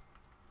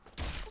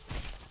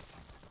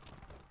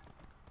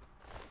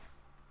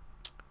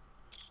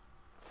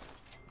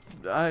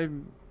 I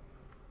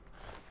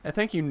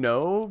think you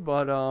know,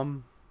 but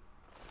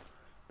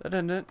that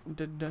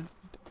didn't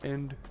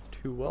end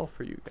too well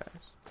for you guys.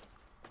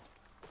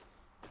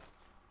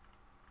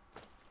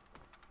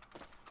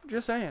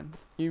 Just saying.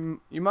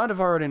 You might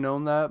have already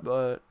known that,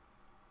 but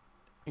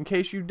in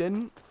case you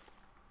didn't,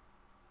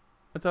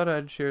 I thought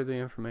I'd share the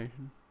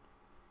information.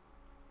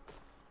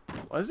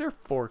 Why is there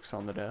forks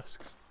on the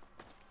desks?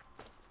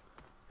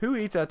 Who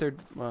eats at their...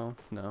 Well,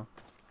 no.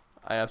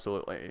 I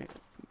absolutely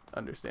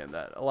understand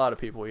that. A lot of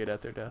people eat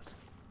at their desks.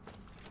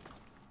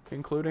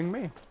 Including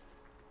me.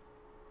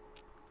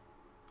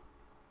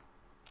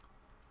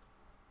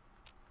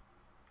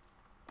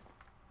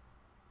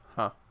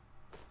 Huh.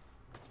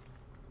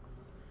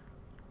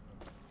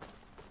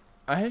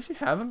 I actually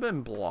haven't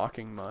been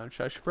blocking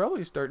much. I should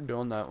probably start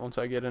doing that once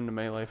I get into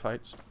melee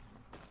fights.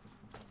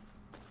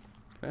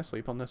 Can I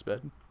sleep on this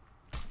bed?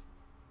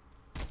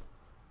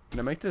 Can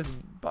I make this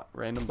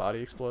random body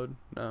explode?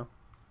 No.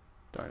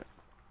 Darn it.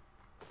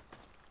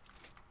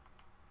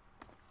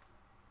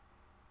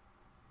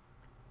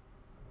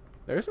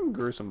 There's some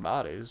gruesome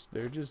bodies.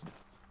 They're just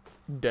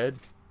dead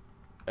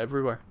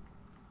everywhere.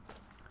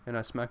 And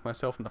I smack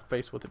myself in the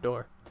face with the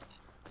door.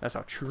 That's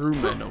how true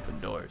men open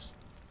doors.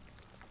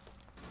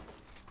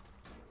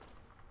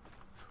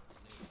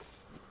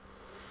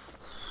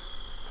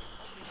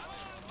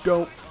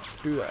 Don't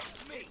do that.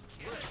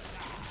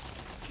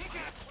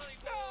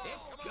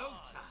 It's go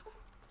time.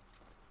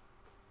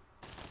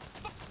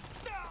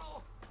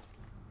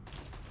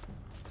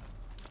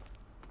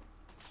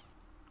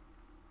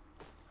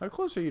 How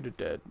close are you to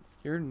dead?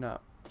 You're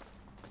not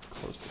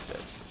close to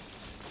dead.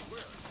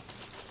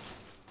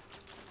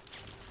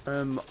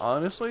 I'm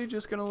honestly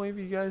just gonna leave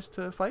you guys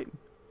to fighting.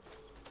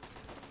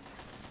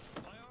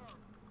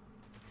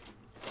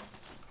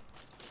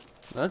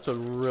 That's a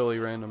really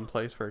random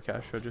place for a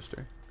cash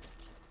register.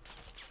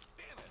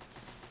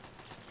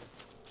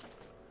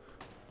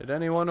 Did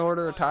anyone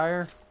order a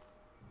tire?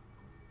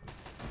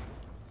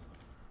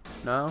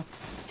 No?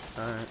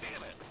 Alright.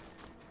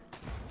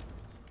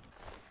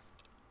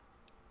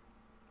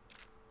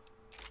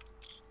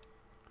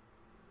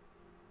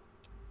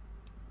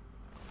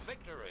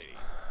 Victory.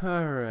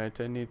 Alright,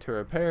 I need to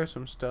repair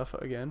some stuff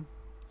again.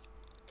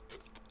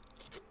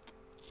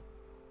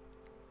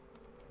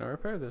 Can I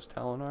repair this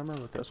Talon armor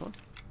with this one?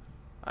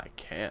 I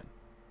can.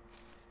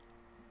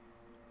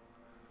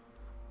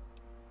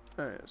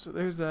 Alright, so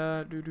there's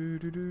that.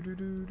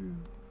 Can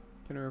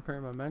I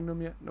repair my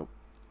Magnum yet? Nope.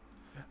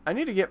 I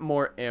need to get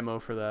more ammo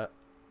for that.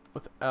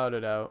 Without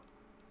a doubt.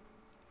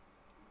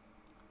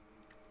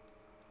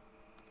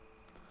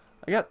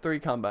 I got 3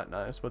 combat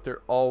knives, but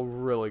they're all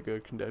really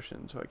good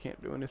condition, so I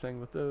can't do anything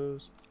with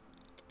those.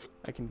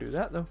 I can do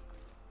that though.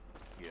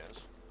 Yes.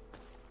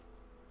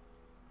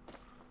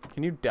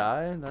 Can you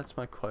die? That's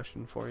my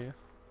question for you.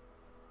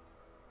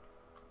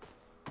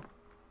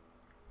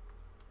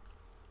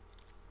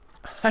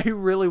 I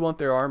really want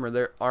their armor.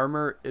 Their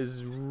armor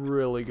is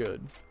really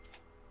good.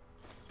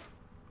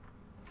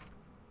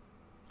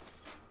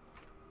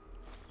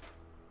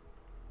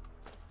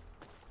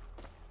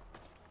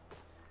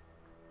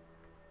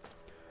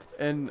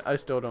 And I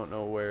still don't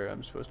know where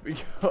I'm supposed to be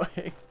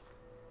going.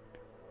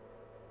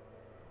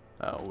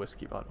 Oh,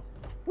 whiskey bottle.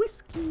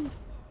 Whiskey!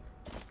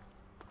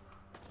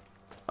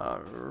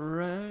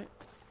 Alright.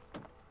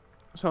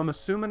 So I'm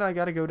assuming I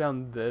gotta go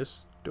down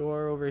this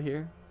door over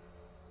here.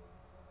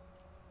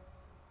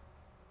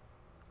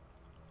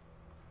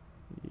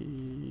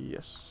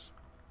 Yes.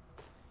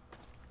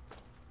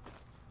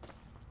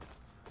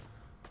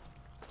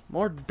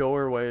 More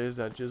doorways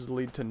that just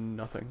lead to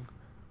nothing.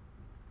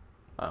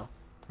 Oh,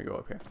 we go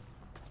up here.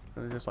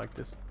 And just like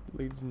this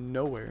leads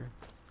nowhere.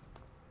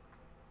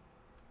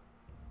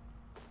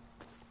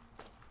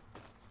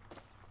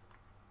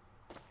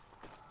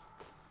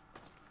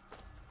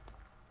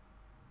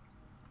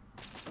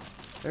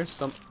 There's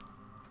some...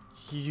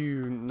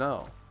 You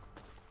know.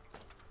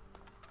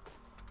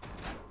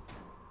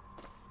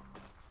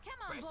 Come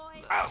on,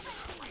 boys.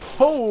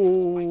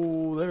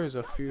 Oh, there's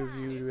a few of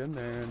you in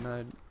there, and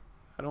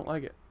I don't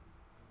like it.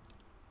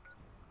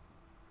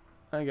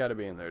 I gotta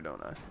be in there,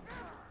 don't I?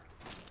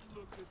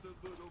 Look at the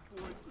little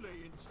boy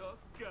playing tough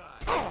guy.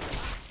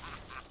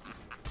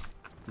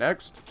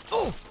 Next.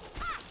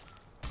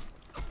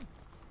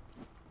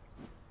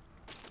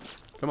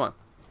 Come on.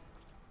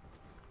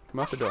 Come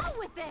out the door. Hell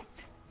with this.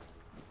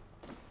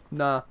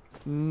 Nah.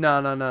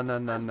 Nah, nah, nah, nah,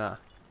 nah, nah.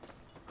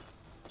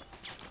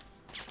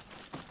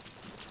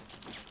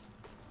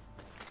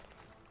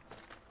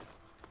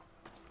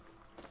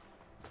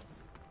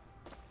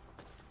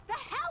 The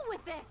hell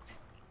with this.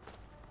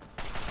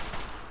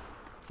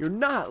 You're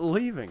not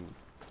leaving.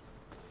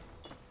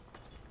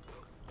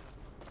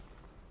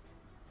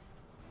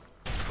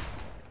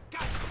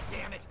 God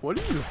damn it! What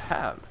do you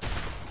have?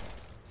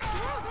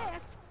 Screw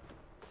this.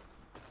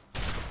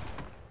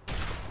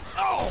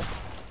 Oh!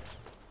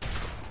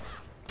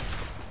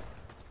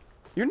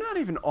 You're not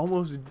even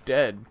almost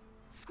dead.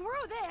 Screw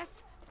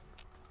this.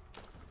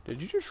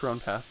 Did you just run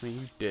past me?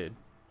 You did.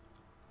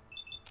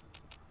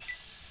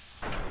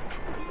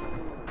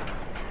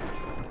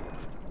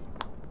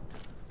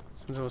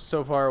 Since I was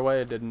so far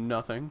away, it did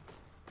nothing.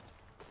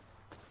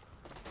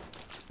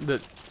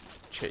 The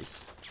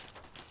chase.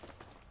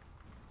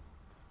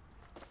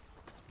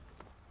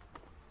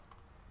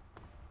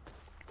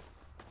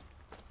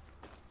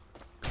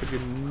 Could you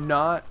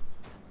not?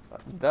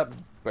 That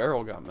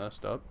barrel got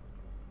messed up.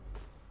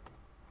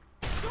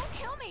 Don't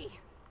kill me.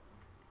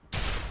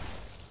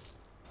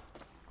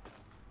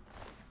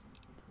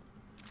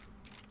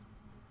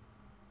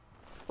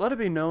 Let it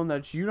be known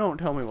that you don't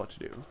tell me what to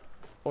do.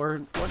 Or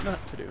what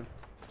not to do.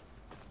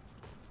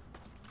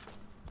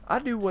 I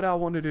do what I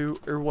want to do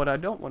or what I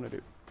don't want to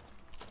do.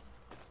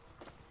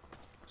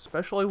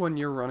 Especially when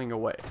you're running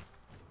away.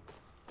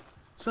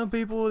 Some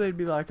people, they'd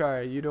be like,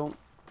 alright, you don't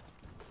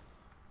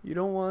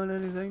want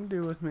anything to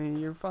do with me,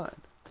 you're fine.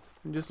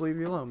 And just leave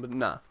you alone. But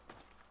nah.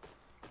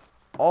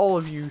 All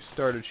of you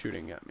started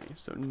shooting at me,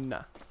 so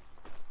nah.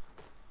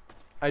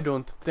 I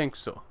don't think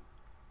so.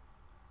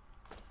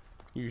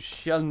 You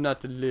shall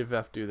not live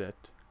after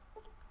that.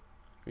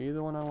 Are you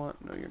the one I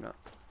want? No, you're not.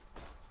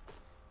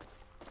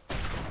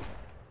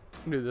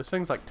 Dude, this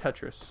thing's like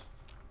Tetris.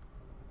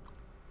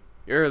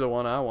 You're the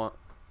one I want.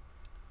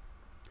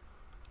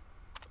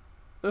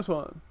 This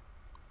one.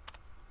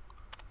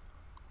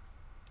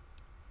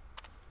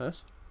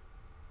 This?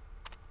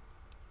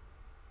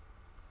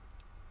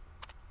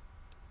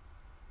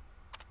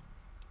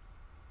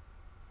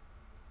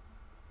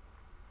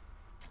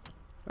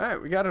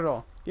 Alright, we got it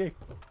all. Yay.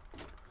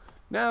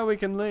 Now we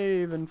can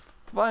leave and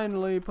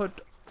finally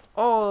put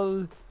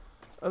all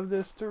of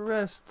this to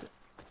rest.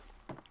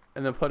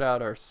 And then put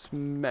out our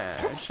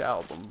Smash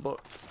album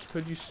book.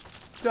 Could you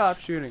stop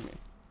shooting me?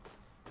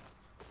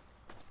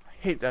 I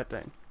hate that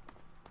thing.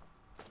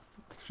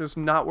 It's just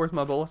not worth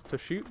my bullets to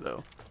shoot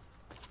though.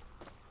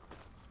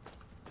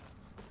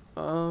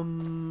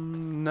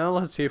 Now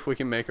let's see if we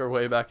can make our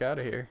way back out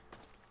of here.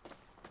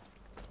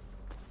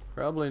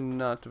 Probably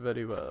not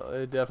very well.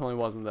 It definitely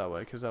wasn't that way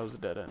because that was a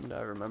dead end.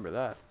 I remember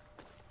that.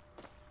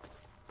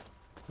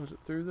 Was it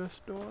through this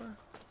door?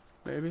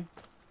 Maybe?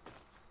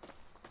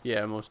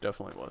 Yeah, most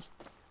definitely was.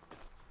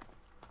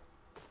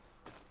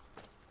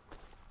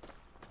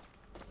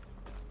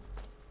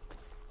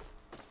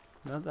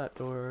 Not that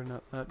door,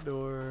 not that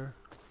door.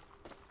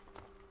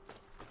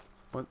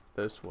 Went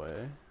this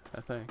way,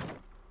 I think.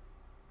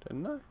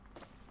 Didn't I?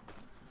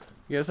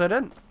 Yes, I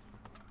didn't.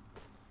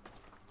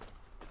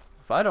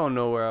 If I don't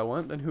know where I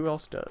went, then who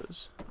else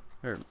does?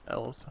 Or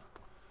else.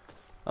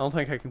 I don't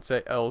think I can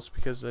say else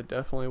because it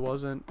definitely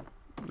wasn't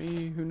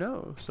me who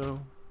knows, so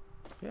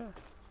yeah.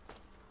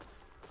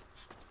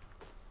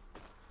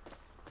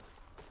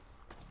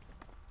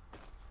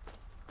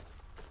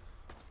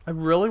 I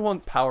really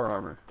want power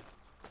armor.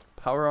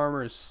 Power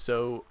armor is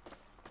so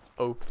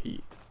OP.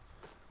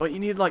 But you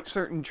need like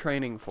certain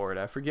training for it.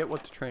 I forget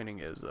what the training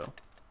is though.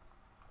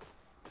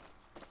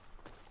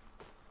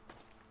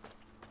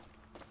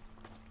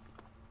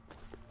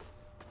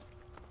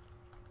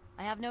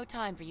 I have no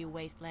time for you,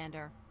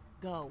 Wastelander.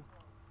 Go.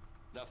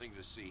 Nothing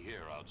to see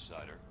here,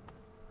 outsider.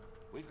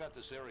 We've got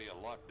this area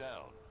locked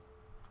down.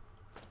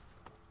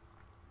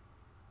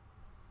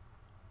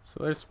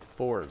 So there's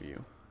 4 of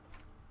you.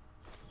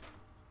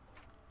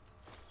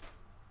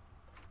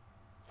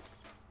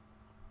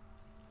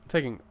 I'm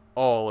taking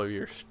all of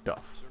your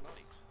stuff. Sir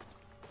Knight.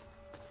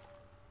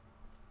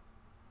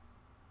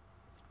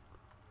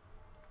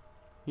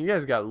 You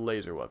guys got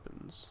laser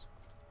weapons.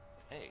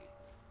 Hey,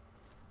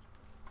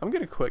 I'm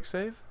gonna quick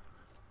save.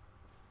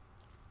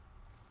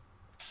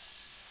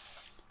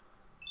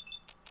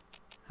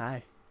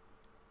 Hi.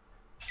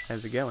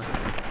 How's it going?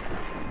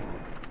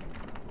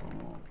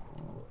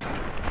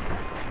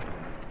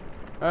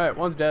 Alright,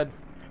 one's dead.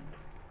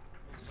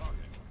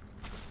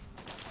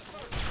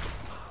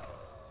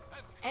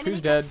 Enemy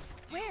Who's dead?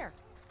 Where?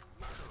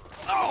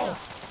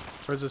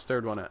 Where's this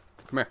 3rd one at?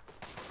 Come here.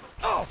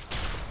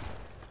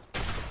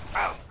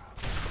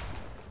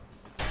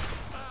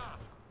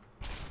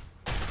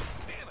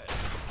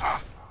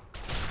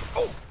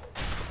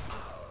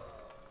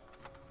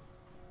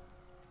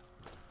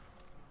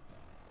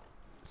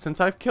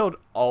 Since I've killed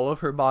all of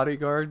her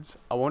bodyguards,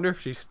 I wonder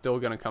if she's still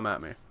gonna come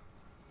at me.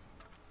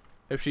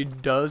 If she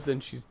does, then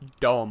she's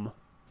dumb.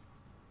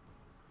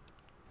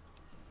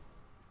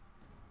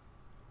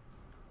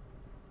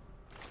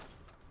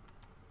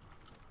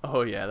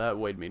 Oh yeah, that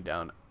weighed me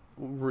down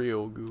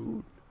real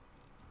good.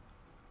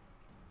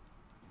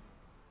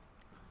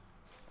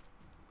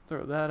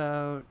 Throw that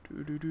out.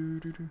 Doo -doo -doo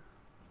 -doo -doo.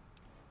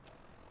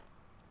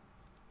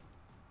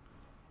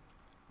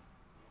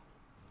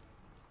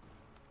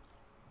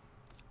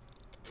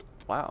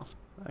 Wow,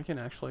 I can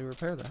actually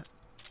repair that.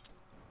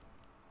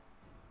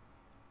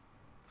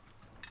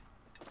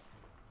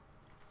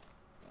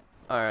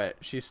 Alright,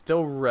 she's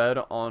still red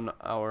on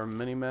our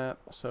mini-map,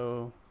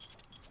 so...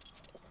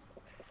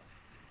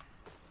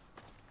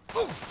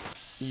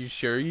 You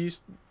sure you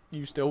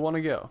still want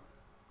to go?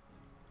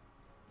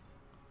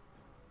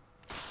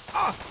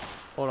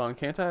 Hold on,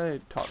 can't I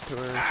talk to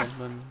her or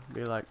something?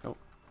 Be like, oh.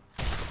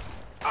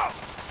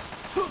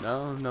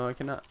 No, I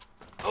cannot.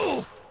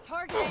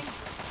 Targeting.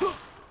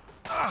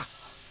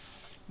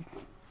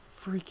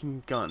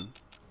 Freaking gun.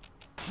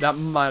 That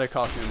might have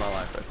cost me my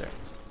life right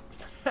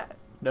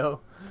there.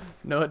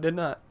 No, it did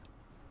not.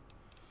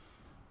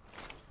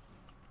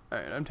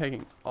 Alright, I'm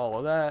taking all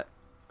of that.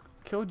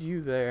 Killed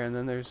you there, and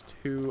then there's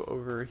 2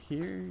 over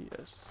here.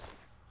 Yes.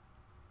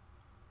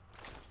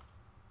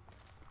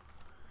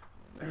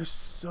 There's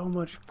so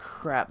much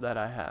crap that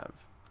I have.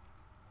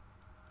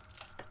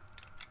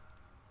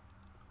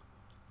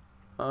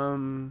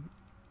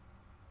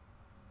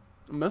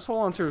 Missile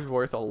launcher is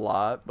worth a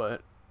lot,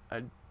 but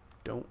I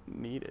don't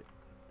need it.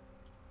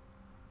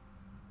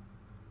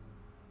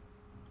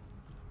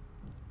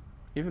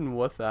 Even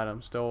with that,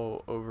 I'm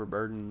still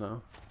overburdened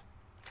though.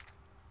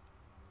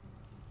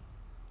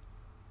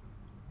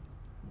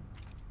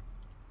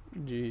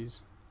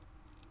 Jeez.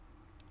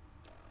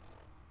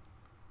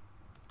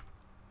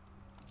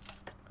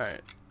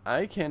 Alright,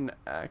 I can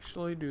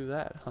actually do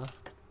that, huh?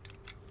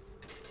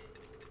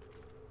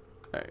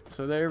 Alright,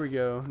 so there we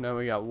go. Now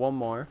we got 1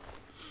 more.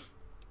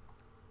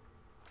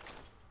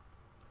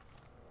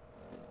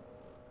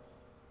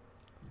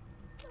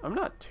 I'm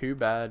not too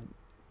bad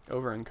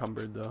over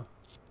encumbered though.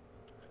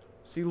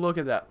 See, look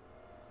at that.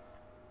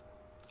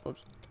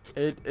 Whoops.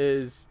 It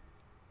is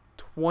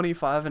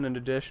 25 and an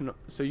additional,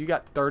 so you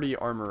got 30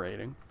 armor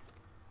rating.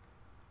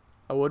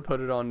 I would put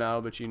it on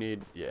now, but you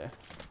need, yeah.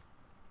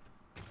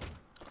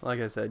 Like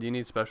I said, you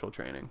need special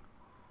training.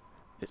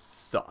 It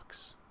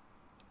sucks.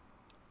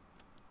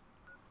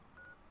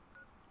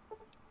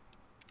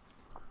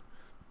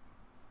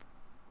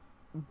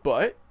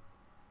 But,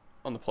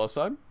 on the plus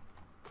side,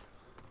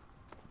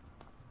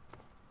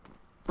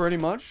 pretty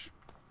much,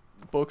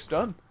 book's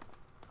done.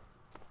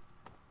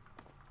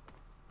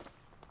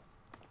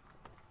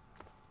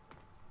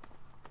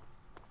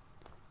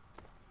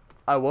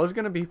 I was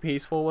gonna be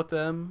peaceful with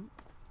them,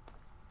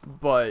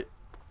 but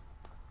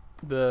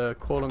the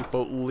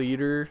quote-unquote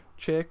leader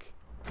chick,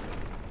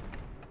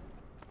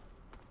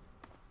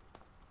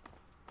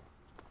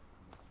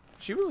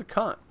 she was a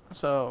cunt,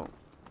 so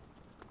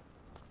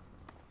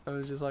I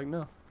was just like,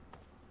 no.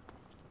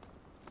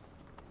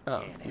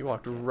 Oh, you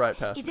walked right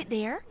past Is me. it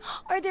there?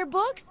 Are there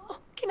books?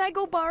 Oh, can I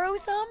go borrow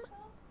some?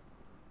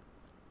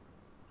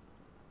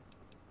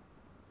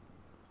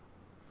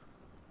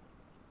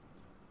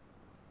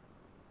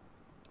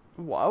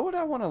 Why would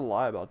I want to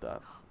lie about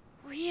that?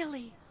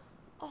 Really?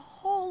 A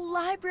whole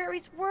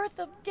library's worth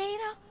of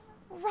data?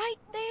 Right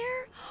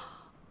there?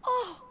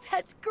 Oh,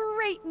 that's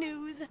great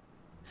news.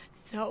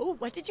 So,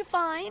 what did you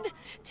find?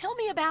 Tell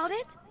me about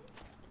it.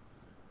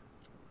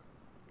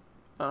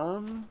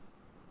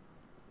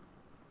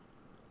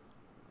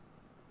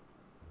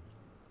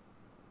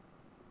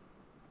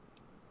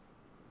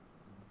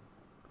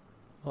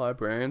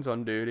 Librarian's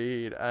on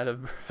duty. I'd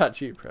have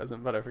brought you a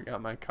present, but I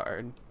forgot my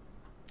card.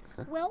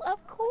 Well,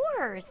 of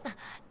course.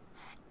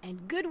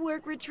 And good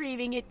work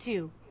retrieving it,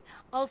 too.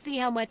 I'll see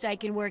how much I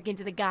can work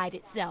into the guide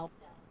itself.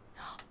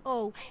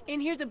 Oh,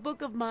 and here's a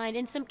book of mine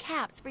and some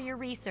caps for your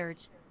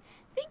research.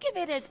 Think of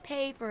it as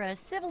pay for a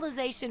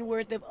civilization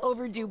worth of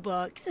overdue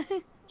books.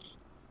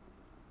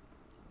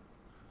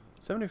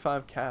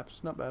 75 caps,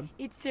 not bad.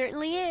 It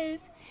certainly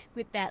is.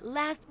 With that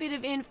last bit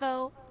of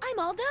info, I'm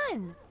all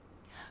done.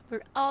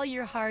 For all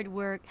your hard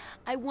work,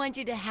 I want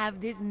you to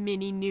have this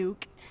mini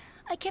nuke.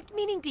 I kept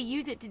meaning to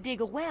use it to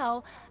dig a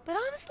well, but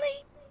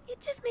honestly,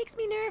 it just makes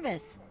me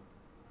nervous.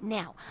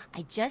 Now,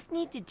 I just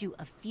need to do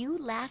a few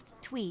last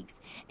tweaks,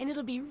 and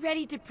it'll be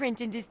ready to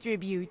print and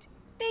distribute.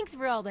 Thanks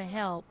for all the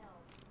help.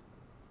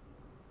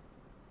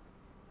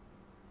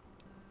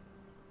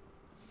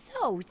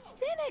 So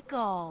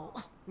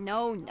cynical.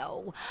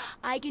 No.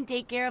 I can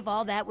take care of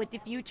all that with the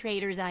few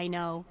traders I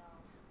know.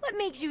 What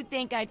makes you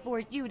think I'd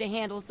force you to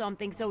handle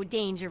something so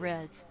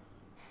dangerous?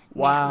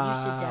 Wow. Now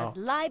you should just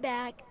lie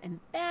back and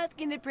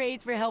bask in the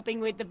praise for helping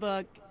with the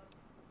book.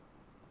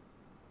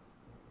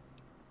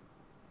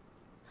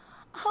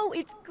 Oh,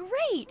 it's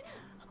great!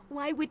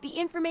 Why, with the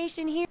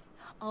information here,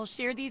 I'll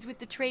share these with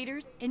the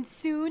traders, and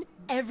soon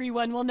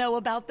everyone will know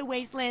about the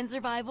Wasteland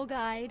Survival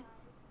Guide.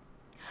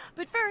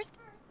 But first,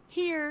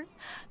 here,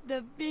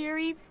 the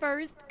very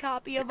first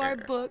copy of our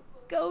book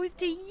goes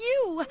to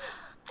you.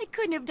 I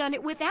couldn't have done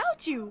it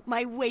without you,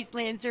 my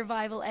Wasteland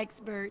Survival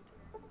expert.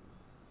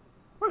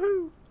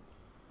 Woohoo!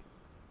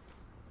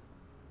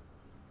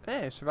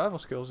 Hey, survival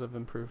skills have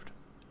improved.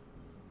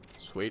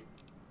 Sweet.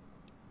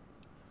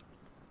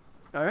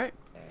 Alright.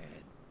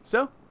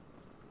 So,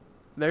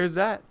 there's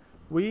that.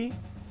 We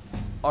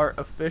are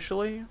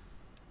officially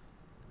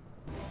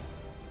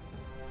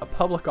a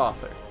public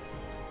author.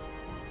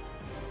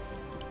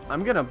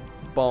 I'm gonna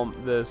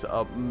bump this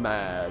up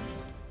mad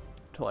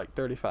to like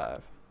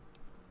 35.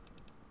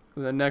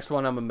 The next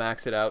one I'm gonna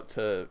max it out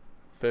to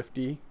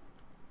 50.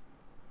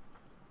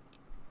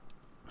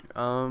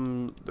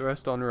 The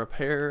rest on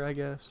repair, I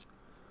guess.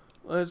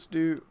 Let's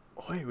do.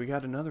 Oh, wait, we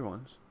got another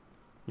one.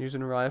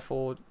 Using a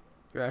rifle,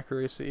 your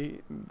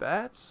accuracy.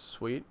 That's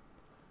sweet.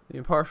 The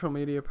impartial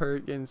media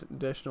perk gains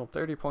additional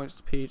 30 points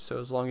to peach, so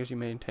as long as you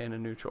maintain a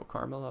neutral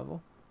karma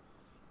level.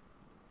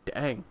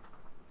 Dang.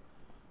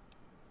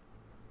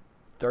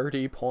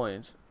 30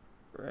 points.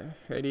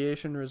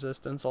 Radiation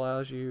resistance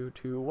allows you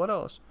to. What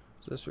else?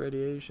 Resist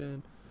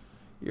radiation.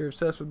 You're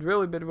obsessed with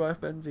really big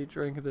weapons. Each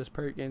rank of this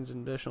perk gains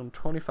an additional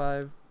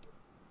 25.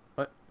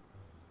 What?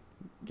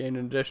 Gain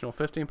an additional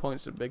 15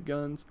 points to big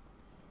guns.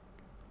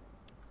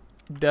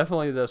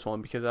 Definitely this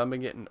one, because I've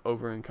been getting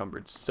over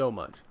encumbered so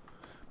much.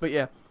 But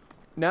yeah,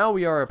 now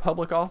we are a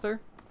public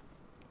author,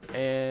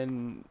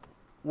 and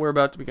we're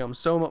about to become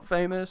so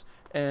famous,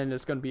 and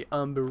it's going to be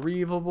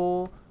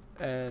unbelievable,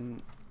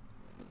 and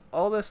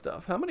all this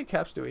stuff. How many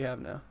caps do we have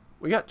now?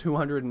 We got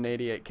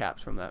 288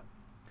 caps from that.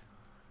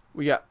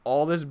 We got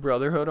all this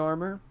Brotherhood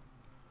armor,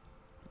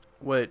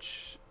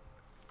 which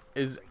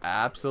is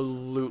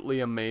absolutely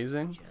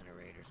amazing.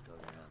 Generators go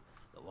down.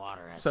 The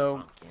water has So,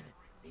 funk in it.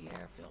 The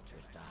air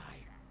filters die.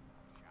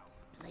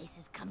 This place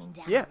is coming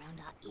down yeah, around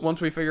our ears. once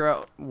we figure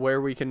out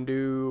where we can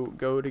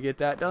go to get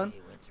that done,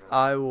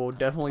 I will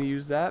definitely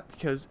use that,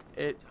 because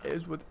it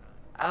is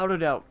without a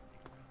doubt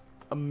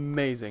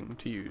amazing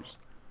to use.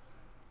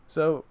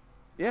 So,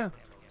 yeah.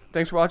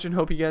 Thanks for watching.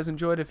 Hope you guys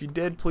enjoyed. If you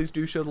did, please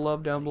do show the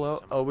love down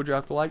below. Over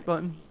drop the like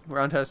button.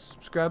 Roundhouse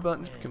subscribe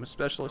button to become a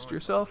specialist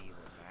yourself.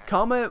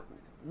 Comment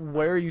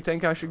where you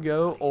think I should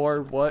go,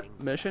 or what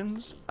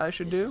missions I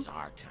should do.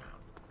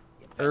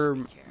 Or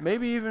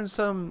maybe even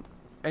some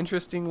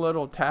interesting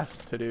little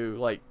tasks to do.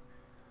 Like,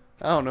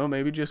 I don't know,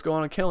 maybe just go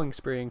on a killing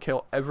spree and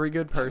kill every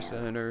good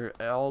person, or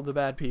all the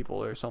bad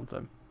people, or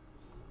something.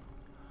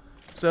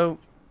 So,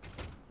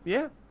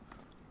 yeah.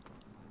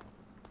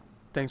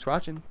 Thanks for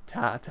watching.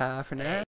 Ta-ta for now.